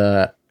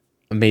the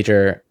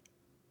major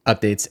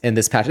updates in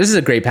this patch. This is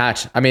a great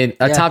patch. I mean,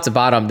 top to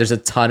bottom, there's a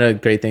ton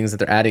of great things that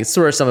they're adding.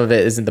 Sure, some of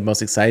it isn't the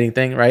most exciting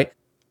thing, right?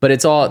 But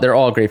they're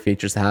all great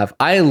features to have.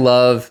 I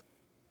love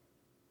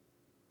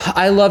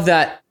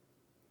that.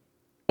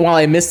 While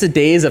I miss the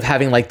days of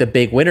having like the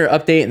big winter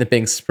update and the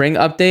big spring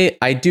update,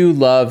 I do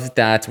love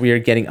that we are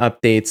getting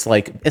updates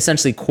like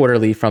essentially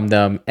quarterly from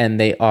them, and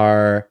they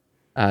are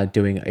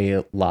doing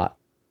a lot,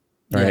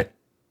 right? Yeah.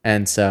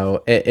 And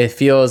so it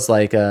feels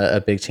like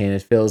a big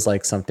change. It feels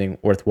like something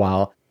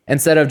worthwhile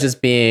instead of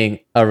just being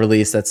a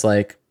release that's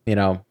like,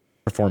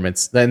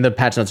 performance. Then the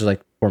patch notes are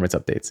like performance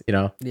updates,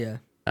 Yeah.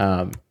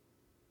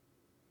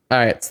 All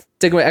right,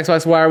 take away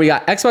Xbox Wire. We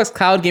got Xbox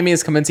Cloud Gaming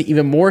is coming to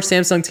even more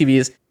Samsung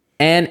TVs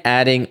and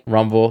adding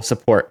Rumble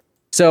support.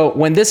 So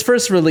when the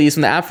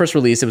app first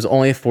released, it was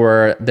only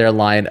for their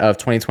line of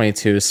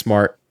 2022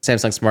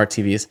 Samsung Smart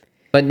TVs.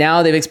 But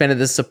now they've expanded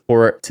this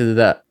support to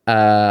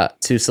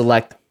to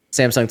select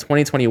Samsung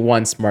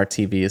 2021 Smart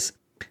TVs.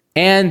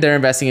 And they're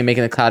investing in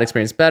making the cloud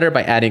experience better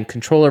by adding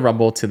controller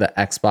Rumble to the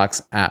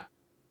Xbox app.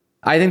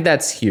 I think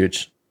that's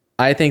huge.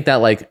 I think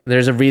that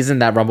there's a reason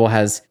that Rumble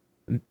has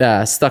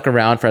stuck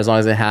around for as long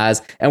as it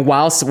has, and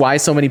why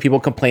so many people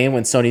complain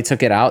when Sony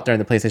took it out during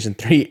the PlayStation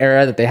 3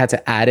 era that they had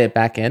to add it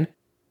back in.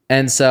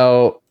 And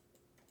so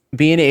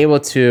being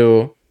able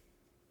to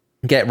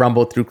get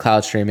Rumble through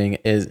cloud streaming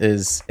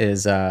is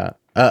a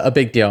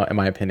big deal in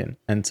my opinion.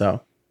 And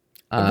so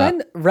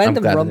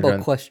random Rumble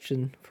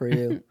question for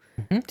you.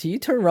 Mm-hmm. Do you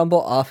turn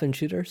Rumble off in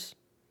shooters?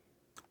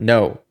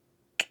 No.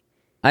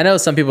 I know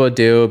some people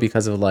do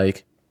because of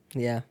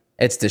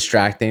it's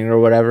distracting or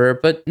whatever,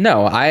 but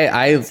no,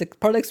 it's like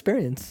part of the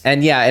experience.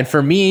 And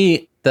for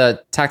me,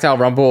 the tactile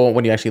rumble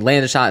when you actually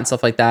land a shot and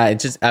stuff like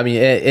that,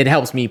 it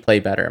helps me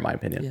play better in my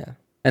opinion. Yeah.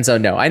 And so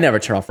no, I never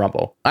turn off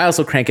rumble. I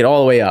also crank it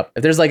all the way up.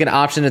 If there's an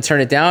option to turn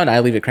it down,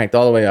 I leave it cranked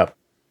all the way up.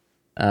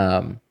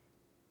 And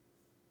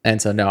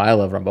so no, I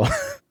love rumble.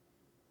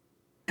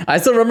 I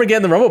still remember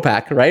getting the rumble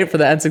pack, right, for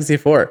the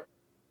N64.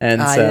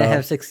 And I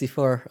have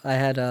 64. I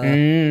had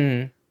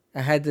the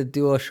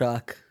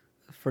DualShock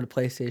for the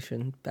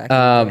PlayStation back in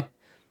the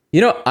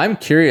day. I'm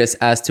curious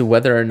as to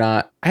whether or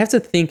not I have to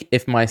think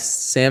if my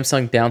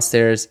Samsung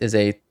downstairs is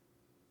a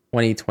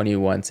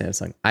 2021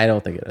 Samsung. I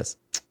don't think it is.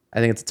 I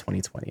think it's a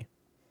 2020.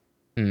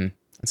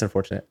 That's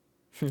unfortunate.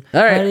 All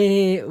right.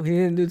 Honey, we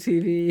need a new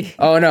TV.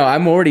 Oh no,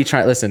 I'm already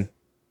trying. Listen,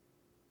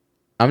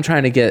 I'm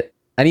trying to get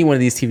any one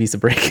of these TVs to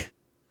break.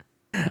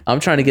 I'm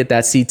trying to get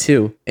that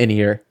C2 in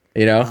here,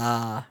 get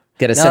a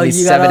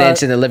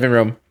 77-inch in the living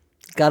room.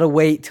 Gotta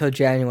wait till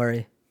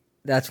January.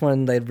 That's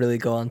when they really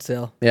go on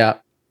sale. Yeah.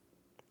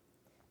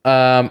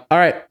 All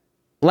right.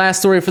 Last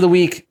story for the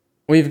week.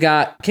 We've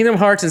got Kingdom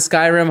Hearts and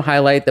Skyrim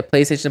highlight the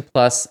PlayStation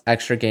Plus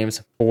extra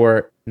games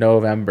for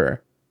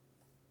November.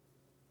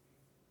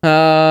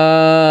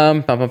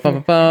 But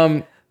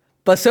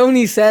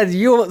Sony said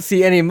you won't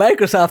see any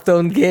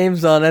Microsoft-owned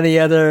games on any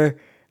other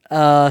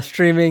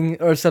streaming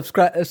or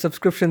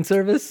subscription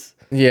service.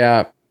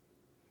 Yeah.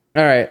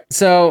 All right.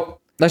 So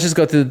let's just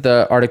go through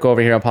the article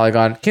over here on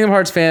Polygon. Kingdom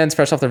Hearts fans,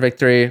 fresh off their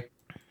victory,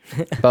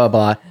 blah,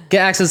 blah, blah,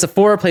 get access to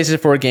 4 PlayStation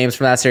 4 games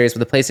from that series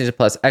with the PlayStation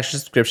Plus extra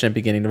subscription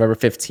beginning November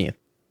 15th.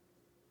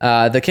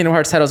 The Kingdom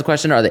Hearts titles in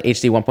question are the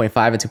HD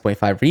 1.5 and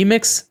 2.5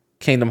 Remix,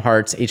 Kingdom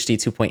Hearts HD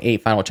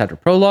 2.8 Final Chapter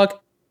Prologue,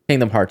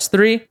 Kingdom Hearts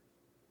 3,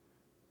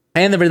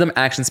 and the rhythm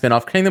action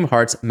spin-off Kingdom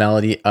Hearts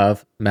Melody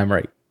of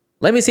Memory.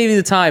 Let me save you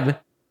the time.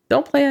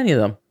 Don't play any of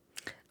them.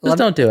 Just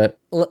don't do it.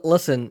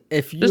 Listen,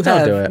 if you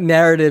have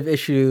narrative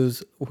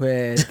issues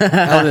with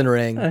Elden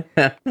Ring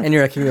and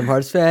you're a Kingdom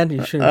Hearts fan,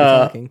 you shouldn't be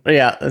talking.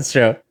 Yeah, that's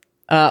true.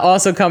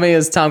 Also coming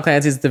is Tom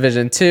Clancy's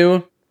Division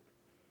 2.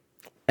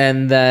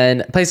 And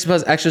then PlayStation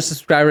Plus extra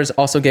subscribers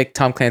also get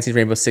Tom Clancy's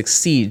Rainbow Six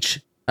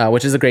Siege,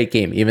 which is a great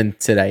game even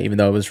today, even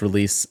though it was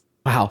released,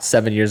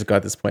 7 years ago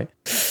at this point.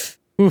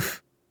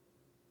 Oof.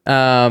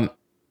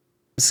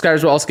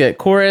 Subscribers will also get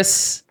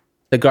Chorus,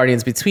 The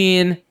Guardians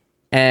Between,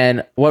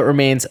 and What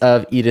Remains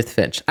of Edith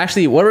Finch.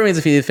 Actually, What Remains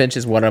of Edith Finch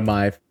is one of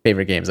my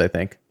favorite games, I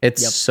think.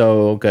 It's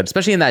so good,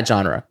 especially in that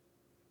genre.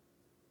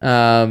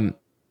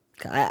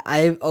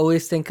 I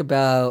always think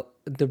about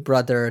the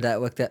brother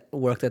that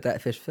worked at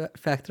that fish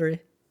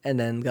factory and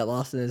then got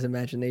lost in his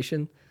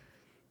imagination.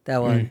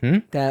 That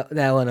one, that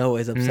one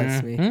always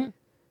upsets me.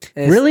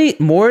 Really?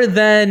 More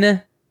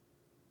than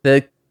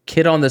the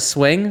Kid on the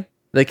Swing,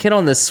 the Kid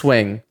on the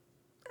Swing,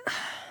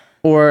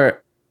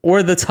 or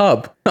the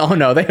Tub. Oh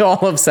no, they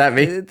all upset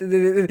me.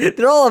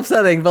 They're all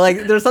upsetting, but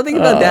like there's something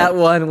about that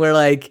one where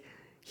like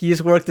he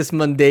just worked this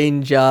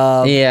mundane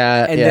job,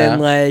 and then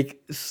like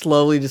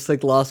slowly just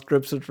like lost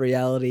grips with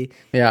reality,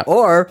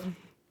 or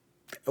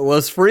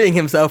was freeing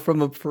himself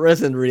from a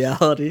prison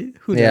reality.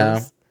 Who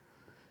knows?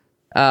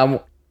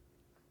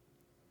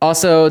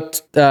 Also,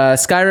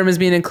 Skyrim is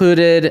being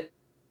included.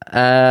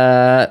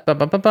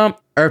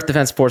 Earth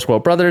Defense Force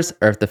World Brothers,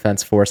 Earth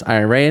Defense Force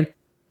Iron Rain,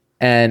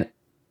 and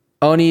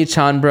Oni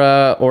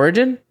Chandra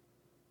Origin.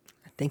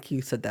 I think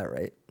you said that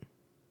right.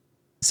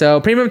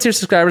 So premium tier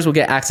subscribers will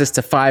get access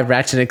to 5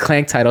 Ratchet and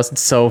Clank titles.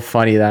 It's so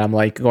funny that I'm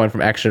like going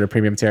from extra to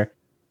premium tier.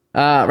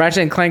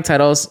 Ratchet and Clank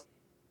titles.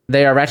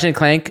 They are Ratchet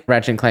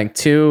and Clank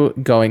 2,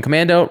 Going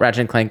Commando,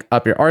 Ratchet and Clank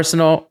Up Your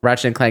Arsenal,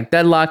 Ratchet and Clank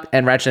Deadlocked,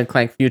 and Ratchet and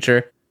Clank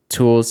Future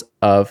Tools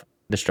of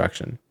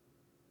Destruction.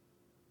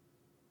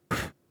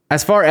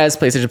 As far as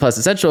PlayStation Plus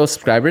Essential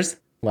subscribers,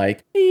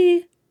 like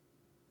me,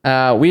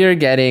 we are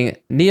getting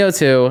Neo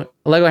 2,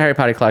 Lego Harry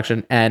Potter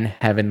Collection, and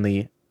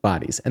Heavenly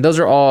Bodies. And those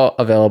are all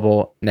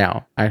available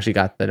now. I actually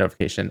got the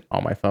notification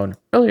on my phone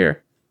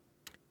earlier.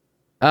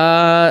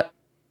 I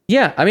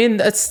mean,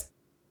 that's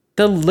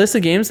the list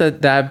of games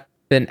that have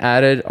been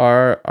added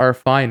are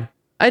fine.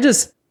 I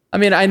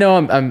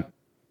know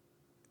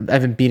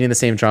I've been beating the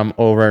same drum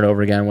over and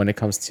over again when it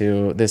comes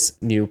to this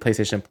new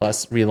PlayStation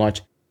Plus relaunch,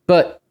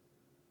 but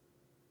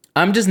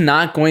I'm just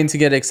not going to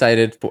get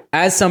excited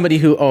as somebody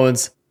who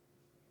owns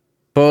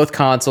both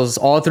consoles,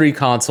 all 3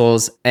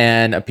 consoles,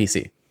 and a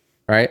PC.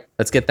 All right,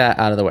 let's get that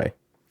out of the way.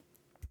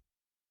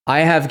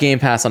 I have Game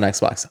Pass on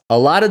Xbox. A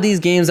lot of these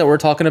games that we're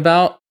talking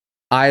about,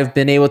 I've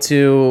been able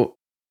to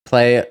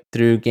play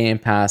through Game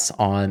Pass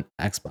on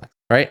Xbox,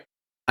 right?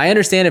 I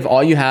understand if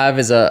all you have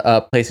is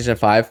a PlayStation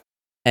 5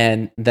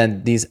 and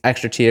then these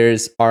extra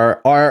tiers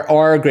are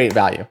a great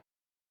value.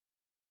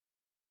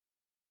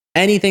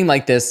 Anything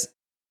like this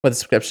with a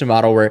subscription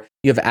model where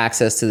you have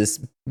access to this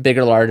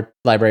bigger, large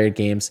library of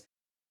games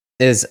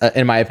is,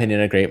 in my opinion,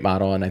 a great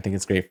model, and I think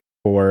it's great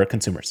for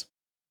consumers.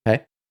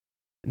 Okay.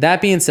 That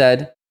being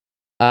said,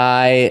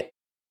 I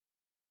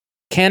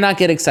cannot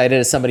get excited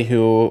as somebody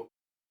who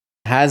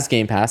has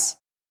Game Pass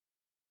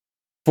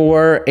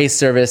for a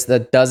service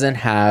that doesn't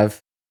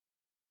have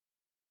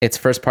its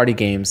first-party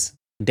games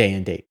day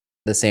and date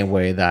the same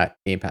way that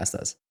Game Pass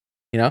does.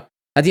 You know,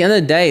 at the end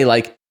of the day,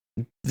 like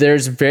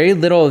there's very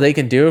little they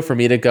can do for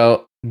me to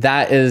go,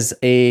 that is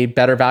a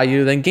better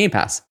value than Game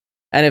Pass.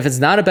 And if it's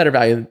not a better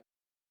value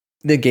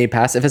than Game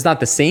Pass, if it's not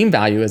the same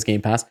value as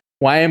Game Pass,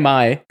 why am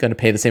I going to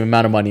pay the same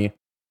amount of money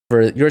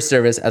for your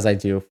service as I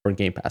do for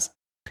Game Pass?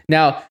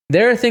 Now,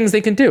 there are things they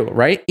can do,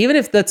 right? Even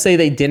if, let's say,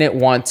 they didn't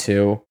want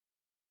to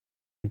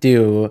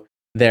do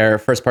their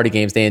first-party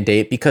games day and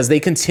date because they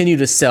continue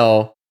to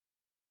sell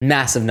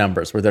massive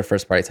numbers with their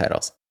first-party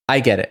titles.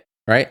 I get it,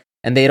 right?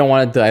 And they don't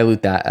want to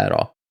dilute that at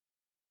all.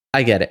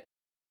 I get it.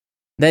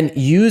 Then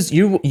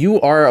you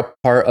are a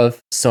part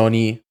of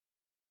Sony.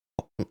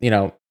 You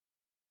know,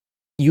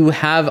 you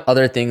have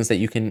other things that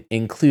you can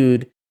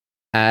include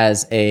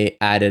as a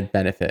added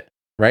benefit,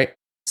 right?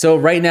 So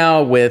right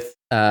now with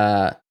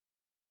Xbox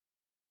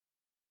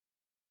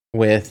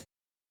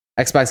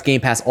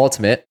Game Pass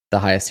Ultimate, the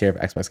highest tier of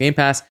Xbox Game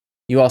Pass,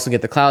 you also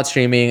get the cloud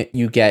streaming,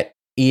 you get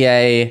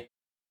EA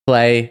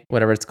Play,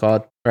 whatever it's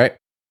called, right?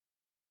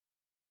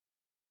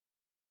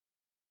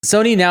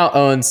 Sony now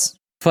owns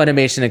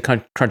Funimation and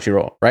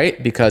Crunchyroll,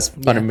 right? Because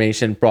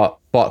Funimation bought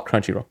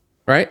Crunchyroll,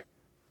 right?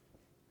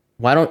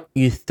 Why don't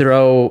you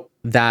throw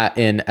that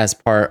in as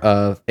part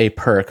of a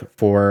perk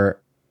for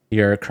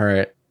your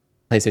current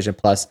PlayStation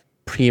Plus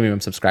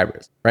premium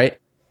subscribers, right?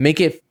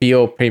 Make it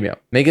feel premium.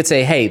 Make it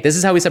say, hey, this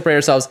is how we separate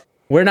ourselves.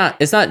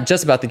 It's not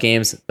just about the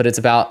games, but it's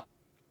about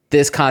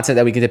this content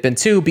that we can dip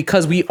into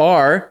because we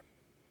are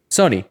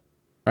Sony,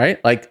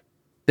 right? Like,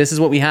 this is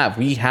what we have.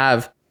 We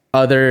have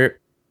other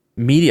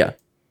media.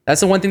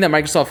 That's the one thing that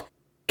Microsoft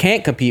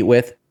can't compete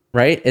with,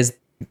 right? Is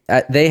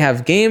they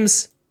have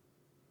games,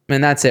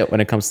 and that's it when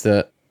it comes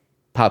to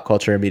pop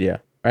culture and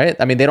media, right?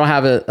 I mean, they don't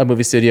have a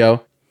movie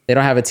studio. They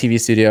don't have a TV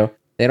studio.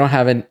 They don't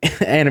have an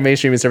anime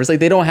streaming service. Like,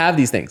 they don't have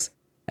these things.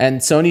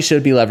 And Sony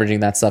should be leveraging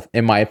that stuff,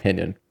 in my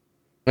opinion.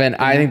 And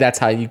I think that's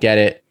how you get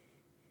it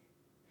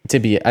to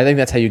be. I think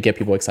that's how you get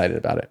people excited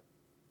about it.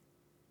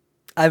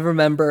 I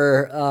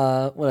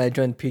remember when I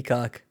joined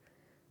Peacock,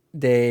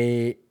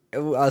 I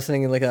was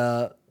sitting in like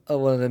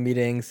one of the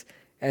meetings,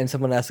 and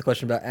someone asked a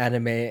question about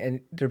anime,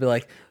 and they'd be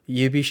like,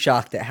 "You'd be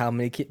shocked at how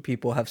many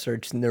people have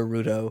searched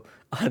Naruto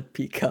on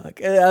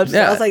Peacock." And I was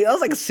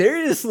like,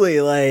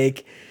 seriously,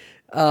 like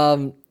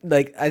I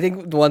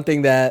think the one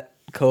thing that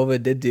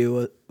COVID did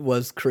do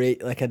was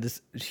create like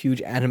this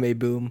huge anime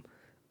boom,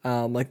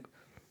 One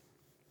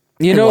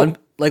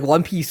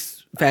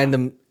Piece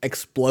fandom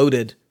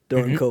exploded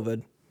during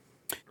COVID.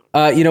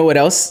 You know what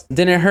else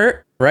didn't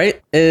hurt,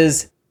 right?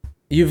 Is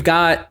you've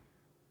got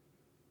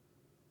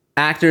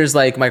actors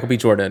like Michael B.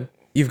 Jordan.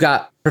 You've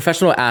got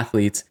professional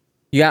athletes.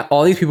 You got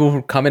all these people who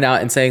are coming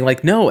out and saying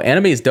like, no,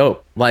 anime is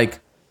dope. Like,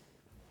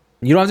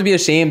 You don't have to be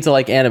ashamed to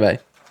like anime,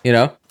 you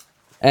know?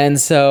 And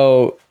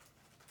so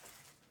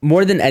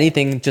more than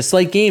anything, just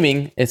like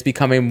gaming, it's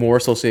becoming more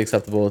socially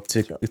acceptable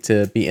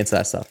to be into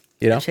that stuff,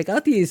 you know? Check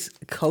out these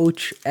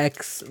Coach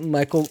X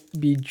Michael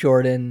B.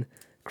 Jordan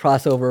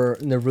crossover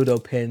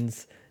Naruto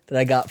pins that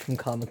I got from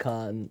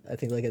Comic-Con, I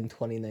think like in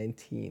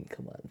 2019.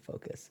 Come on,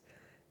 focus.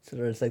 So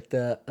there's like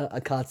the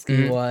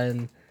Akatsuki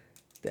one.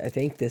 I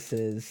think this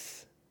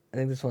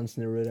one's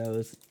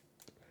Naruto's.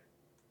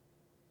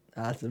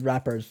 The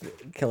rapper's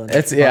killing it.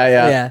 It's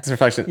it's a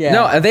reflection. Yeah,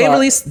 no, they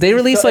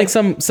released so like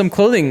some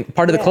clothing,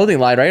 part of the clothing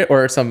line, right?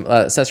 Or some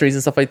accessories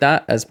and stuff like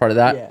that as part of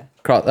that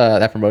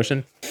that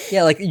promotion.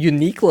 Yeah, like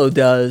Uniqlo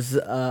does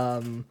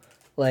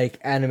like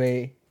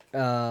anime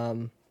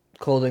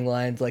clothing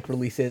lines, like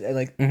releases, and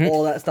like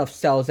all that stuff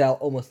sells out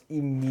almost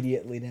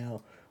immediately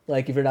now.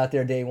 Like if you're not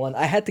there day one,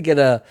 I had to get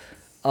a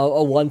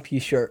One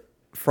Piece shirt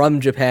from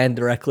Japan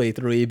directly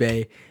through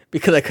eBay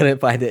because I couldn't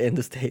find it in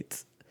the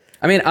States.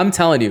 I mean, I'm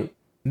telling you,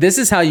 this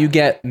is how you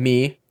get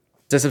me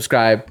to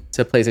subscribe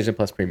to PlayStation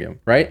Plus Premium,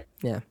 right?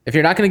 Yeah. If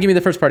you're not going to give me the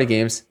first party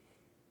games,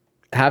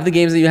 have the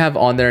games that you have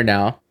on there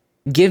now.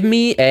 Give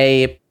me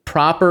a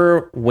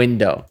proper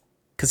window,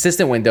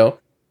 consistent window,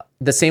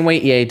 the same way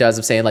EA does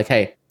of saying like,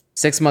 hey,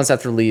 6 months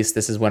after release,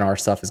 this is when our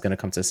stuff is going to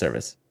come to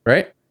service,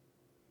 right?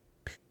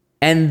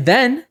 And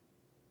then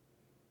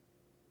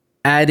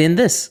add in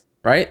this,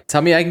 right?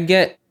 Tell me I can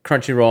get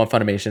Crunchyroll and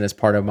Funimation as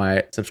part of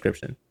my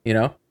subscription, you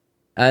know?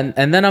 And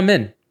then I'm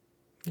in.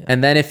 Yeah.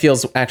 And then it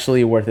feels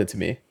actually worth it to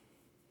me.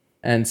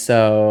 And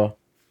so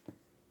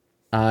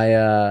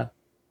I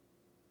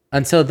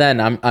until then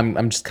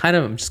I'm just kind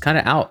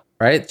of out,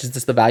 right?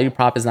 Just the value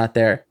prop is not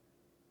there.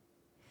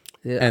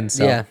 Yeah. And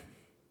so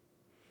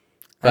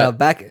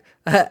back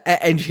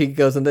and he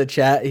goes in the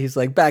chat, he's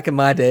like, back in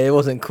my day it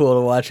wasn't cool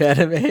to watch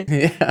anime.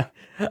 Yeah.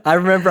 I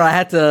remember I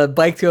had to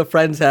bike to a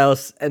friend's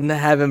house and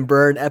have him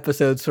burn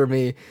episodes for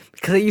me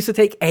because it used to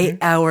take 8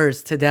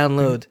 hours to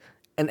download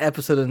an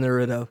episode of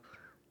Naruto.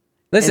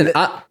 Listen,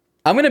 I'm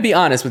going to be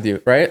honest with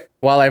you, right?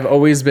 While I've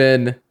always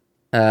been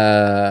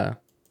into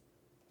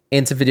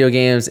video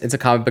games, into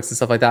comic books and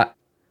stuff like that,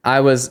 I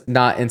was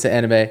not into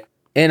anime.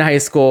 In high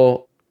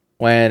school,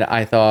 when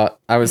I thought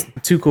I was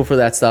too cool for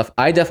that stuff,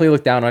 I definitely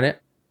looked down on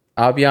it.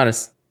 I'll be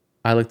honest.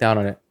 I looked down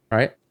on it,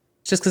 right?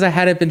 It's just because I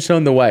hadn't been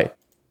shown the way.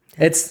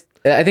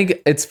 I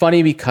think it's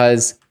funny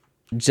because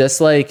just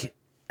like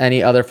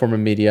any other form of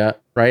media,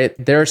 right?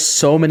 There are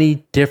so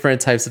many different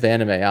types of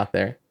anime out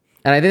there.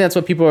 And I think that's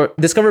what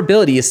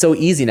discoverability is so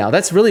easy now.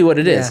 That's really what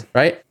it is,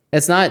 right?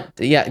 It's not,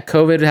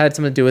 COVID had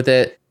something to do with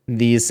it.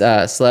 These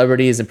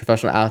celebrities and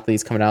professional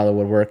athletes coming out of the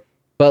woodwork.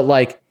 But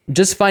like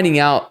just finding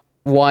out,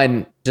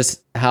 one,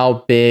 just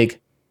how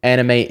big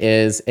anime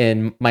is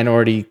in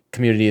minority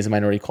communities and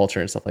minority culture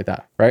and stuff like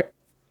that, right?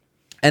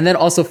 And then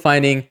also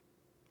finding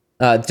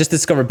just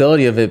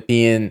discoverability of it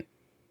being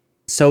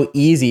so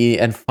easy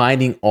and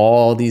finding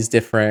all these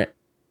different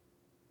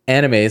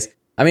animes.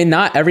 I mean,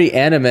 not every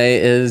anime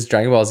is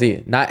Dragon Ball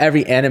Z. Not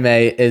every anime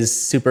is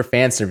super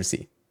fan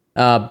servicey.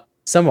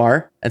 Some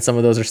are, and some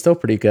of those are still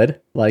pretty good,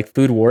 like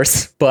Food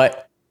Wars.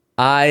 But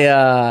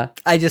I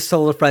just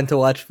told a friend to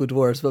watch Food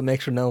Wars, but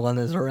make sure no one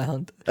is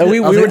around.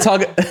 We were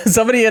talking.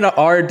 Somebody in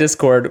our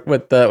Discord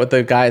with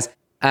the guys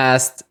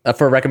asked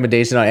for a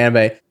recommendation on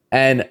anime,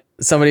 and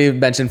somebody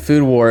mentioned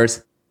Food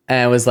Wars.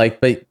 And was like,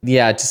 but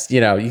yeah, just, you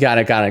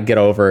gotta get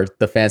over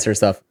the fancier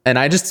stuff. And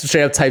I just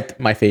straight up typed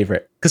my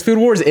favorite because Food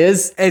Wars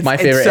is my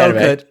favorite. It's so anime.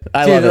 Good.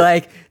 I love it.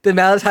 Like the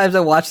amount of times I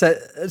watch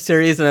that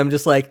series and I'm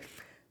just like,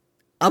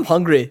 I'm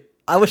hungry.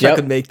 I wish I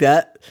could make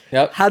that.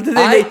 Yep. How did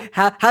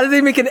they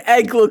make an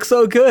egg look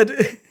so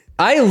good?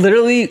 I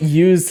literally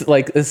used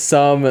like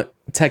some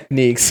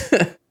techniques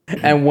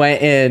and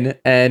went in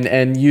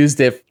and used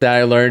it that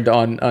I learned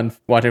on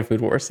watching Food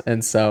Wars.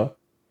 And so.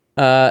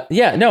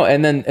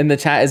 And then in the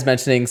chat is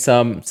mentioning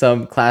some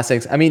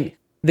classics. I mean,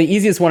 the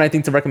easiest one I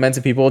think to recommend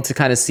to people to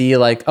kind of see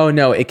like, oh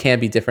no, it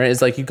can be different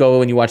is like you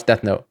go and you watch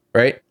Death Note,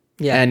 right?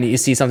 Yeah. And you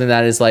see something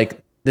that is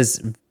like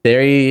this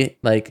very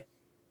like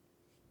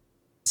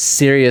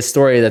serious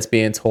story that's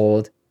being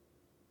told,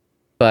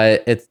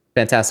 but it's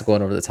fantastical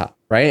and over the top,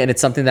 right? And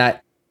it's something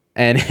that,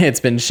 and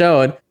it's been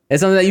shown, it's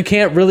something that you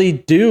can't really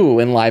do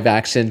in live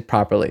action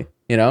properly,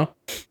 you know?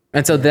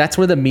 And so that's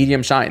where the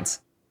medium shines.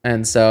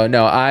 And so,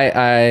 no,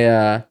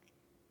 I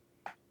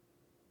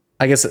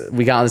guess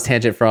we got on this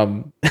tangent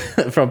from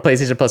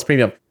PlayStation Plus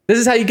Premium. This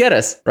is how you get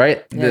us,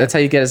 right? Yeah. That's how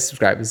you get us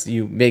subscribed, is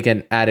you make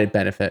an added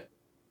benefit.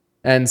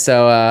 And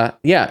so,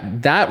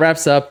 that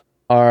wraps up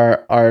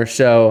our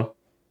show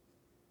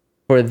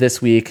for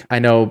this week. I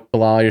know,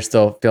 Bilal, you're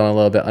still feeling a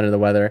little bit under the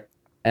weather.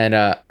 And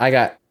I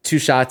got 2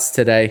 shots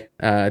today.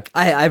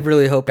 I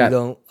really hope you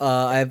don't.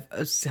 I've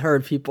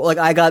heard people like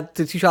I got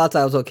the 2 shots.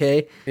 I was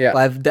okay. Yeah.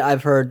 But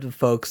I've heard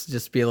folks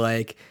just be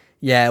like,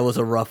 yeah, it was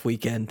a rough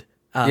weekend.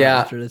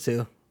 After the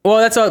 2. Well,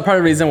 that's part of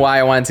the reason why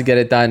I wanted to get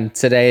it done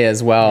today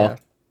as well.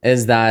 Yeah.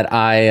 Is that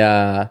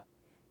I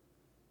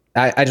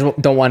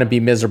just don't want to be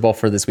miserable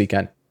for this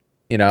weekend.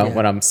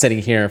 When I'm sitting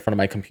here in front of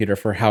my computer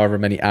for however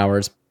many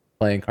hours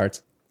playing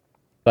cards.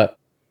 But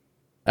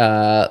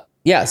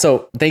Yeah,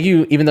 so thank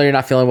you, even though you're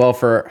not feeling well,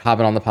 for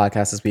hopping on the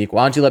podcast this week.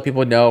 Why don't you let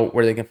people know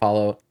where they can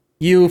follow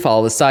you,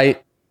 follow the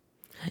site?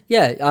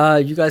 Yeah,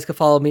 you guys can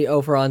follow me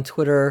over on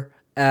Twitter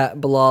at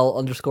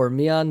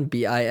Bilal_Mian,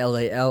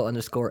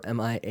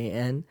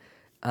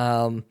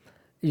 BILAL_MIAN.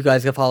 You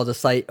guys can follow the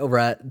site over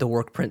at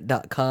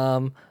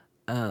theworkprint.com,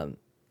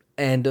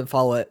 and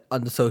follow it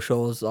on the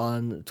socials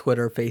on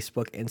Twitter,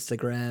 Facebook,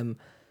 Instagram,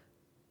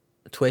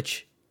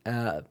 Twitch.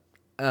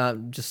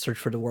 Just search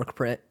for the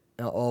Workprint,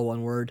 all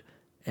one word,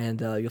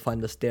 and you'll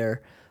find us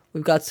there.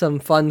 We've got some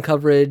fun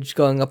coverage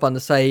going up on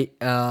the site.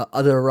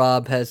 Other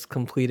Rob has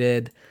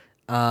completed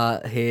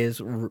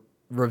his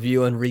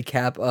review and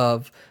recap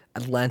of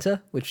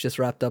Atlanta, which just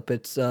wrapped up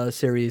its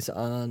series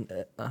on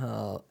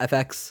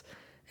FX.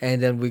 And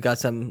then we got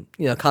some,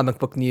 comic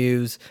book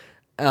news.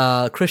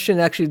 Christian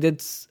actually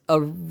did a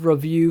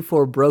review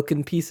for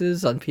Broken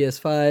Pieces on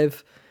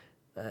PS5.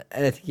 And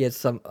I think he had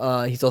some.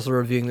 He's also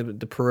reviewing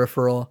the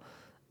Peripheral.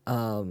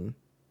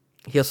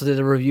 He also did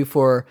a review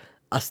for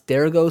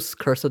Astergos,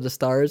 Curse of the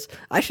Stars.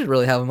 I should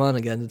really have him on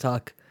again to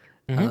talk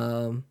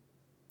some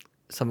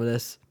of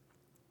this.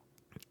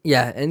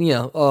 Yeah, and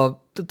a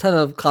ton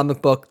of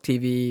comic book,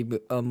 TV,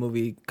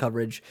 movie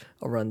coverage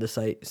over on the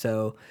site.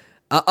 So,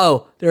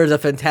 there's a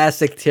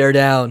fantastic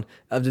teardown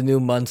of the new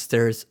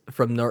Monsters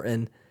from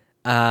Norton,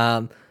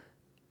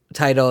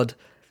 titled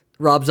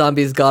 "Rob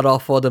Zombie's God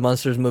Awful: The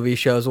Monsters Movie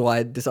Shows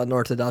Why This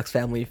Unorthodox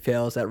Family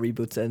Fails at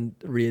Reboots and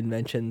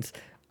Reinventions."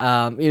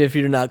 Even if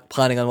you're not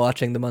planning on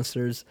watching the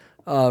Monsters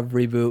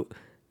reboot,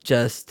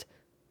 just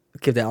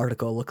give the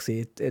article a look.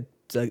 See,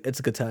 it's a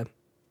good time.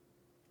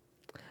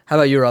 How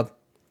about you, Rob?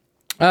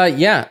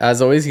 Yeah,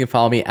 as always, you can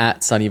follow me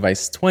at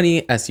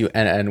SunnyVice20,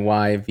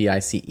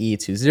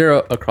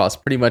 SUNNYVICE20, across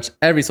pretty much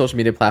every social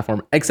media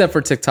platform except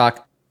for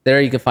TikTok.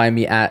 There you can find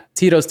me at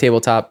Tito's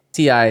Tabletop,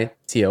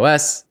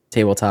 TITOS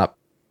Tabletop.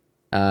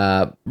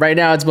 Right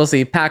now it's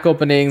mostly pack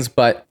openings,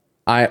 but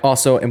I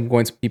also am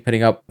going to be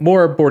putting up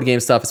more board game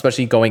stuff,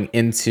 especially going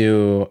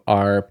into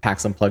our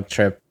PAX Unplugged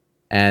trip.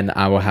 And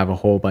I will have a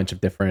whole bunch of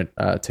different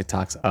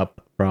TikToks up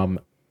from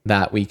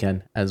that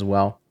weekend as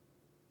well.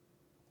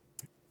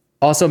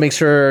 Also, make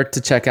sure to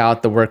check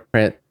out the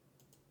Workprint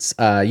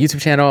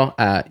YouTube channel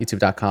at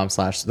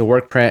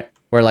youtube.com/theworkprint,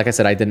 where, like I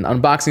said, I did an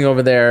unboxing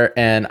over there,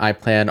 and I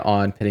plan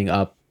on putting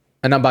up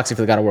an unboxing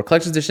for the God of War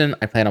Collector's Edition.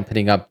 I plan on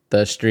putting up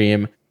the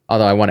stream,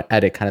 although I want to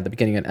edit kind of the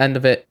beginning and end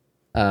of it,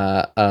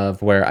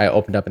 of where I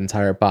opened up an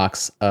entire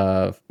box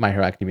of My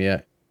Hero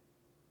Academia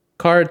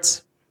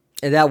cards.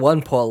 And that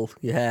one poll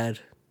you had,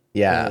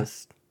 yeah,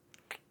 there's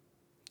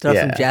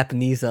some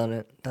Japanese on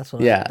it. That's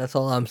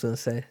all I'm gonna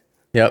say.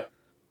 Yep.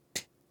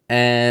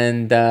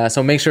 And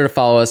so make sure to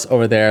follow us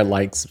over there,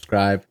 like,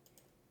 subscribe,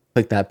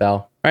 click that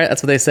bell. All right,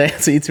 that's what they say.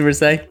 That's what YouTubers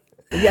say.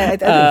 Yeah, I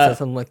think so,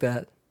 something like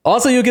that.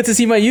 Also, you'll get to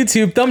see my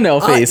YouTube thumbnail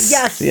face.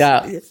 Yes.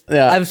 Yeah.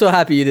 I'm so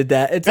happy you did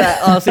that. It's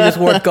honestly just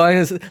worth going.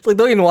 It's like,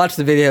 don't even watch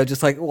the video.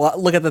 Just like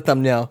look at the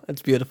thumbnail.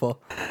 It's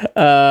beautiful.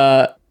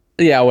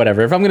 Yeah,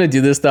 whatever. If I'm gonna do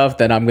this stuff,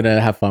 then I'm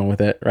gonna have fun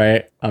with it,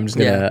 right? I'm just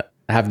gonna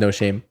have no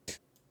shame.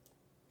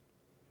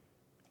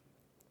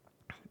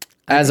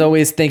 As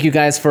always, thank you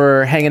guys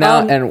for hanging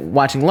out and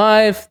watching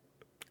live.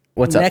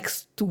 What's up?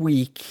 Next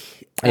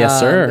week.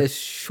 Yes, sir. It's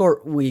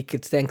short week.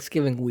 It's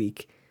Thanksgiving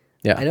week.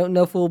 Yeah. I don't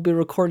know if we'll be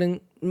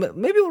recording.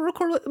 Maybe we'll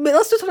record.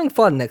 Let's do something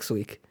fun next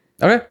week.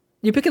 Okay.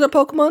 You picking up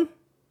Pokemon?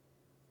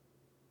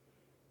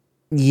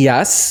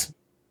 Yes.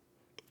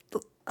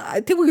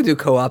 I think we could do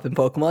co-op in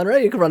Pokemon,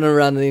 right? You can run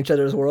around in each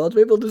other's worlds.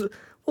 Maybe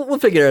we'll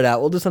figure it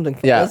out. We'll do something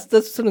fun. Yeah. Let's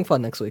do something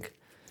fun next week.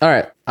 All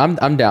right,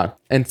 I'm down.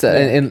 And so,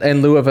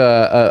 in lieu of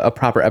a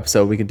proper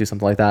episode, we can do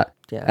something like that.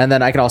 Yeah. And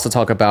then I can also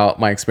talk about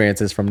my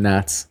experiences from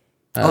Nats.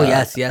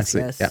 Yes. Yeah.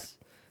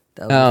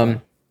 That was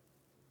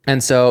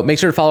And so make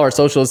sure to follow our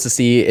socials to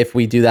see if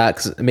we do that.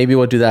 'Cause maybe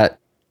we'll do that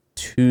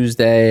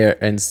Tuesday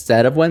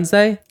instead of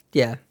Wednesday.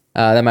 Yeah.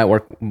 That might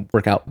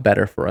work out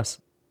better for us.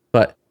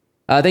 But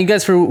thank you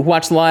guys for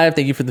watching live.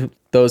 Thank you for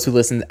those who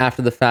listened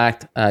after the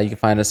fact. You can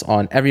find us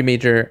on every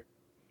major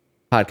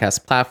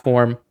podcast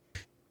platform.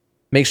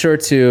 Make sure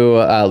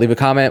to leave a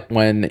comment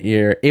when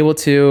you're able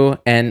to.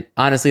 And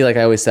honestly, like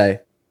I always say,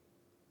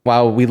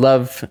 while we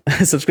love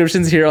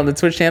subscriptions here on the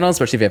Twitch channel,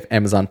 especially if you have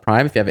Amazon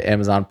Prime. If you have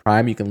Amazon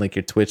Prime, you can link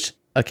your Twitch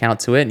account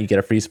to it and you get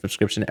a free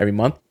subscription every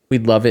month.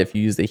 We'd love it if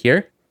you used it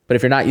here. But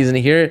if you're not using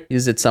it here,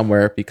 use it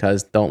somewhere,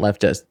 because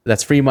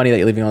that's free money that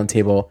you're leaving on the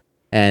table.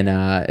 And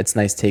it's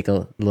nice to take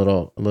a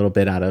little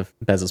bit out of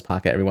Bezos'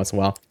 pocket every once in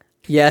a while.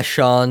 Yeah,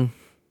 Sean.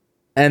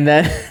 And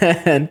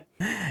then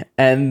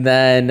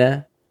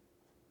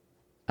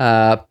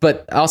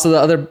but also the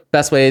other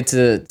best way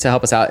to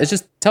help us out is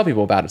just tell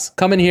people about us.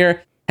 Come in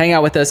here, hang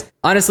out with us.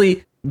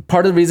 Honestly,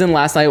 part of the reason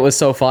last night was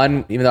so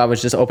fun, even though I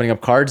was just opening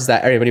up cards, is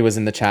that everybody was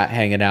in the chat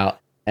hanging out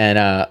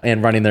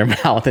and running their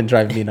mouth and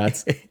driving me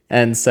nuts.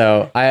 And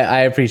so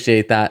I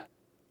appreciate that.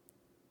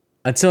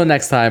 Until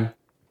next time,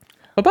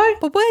 bye-bye.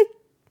 Bye-bye.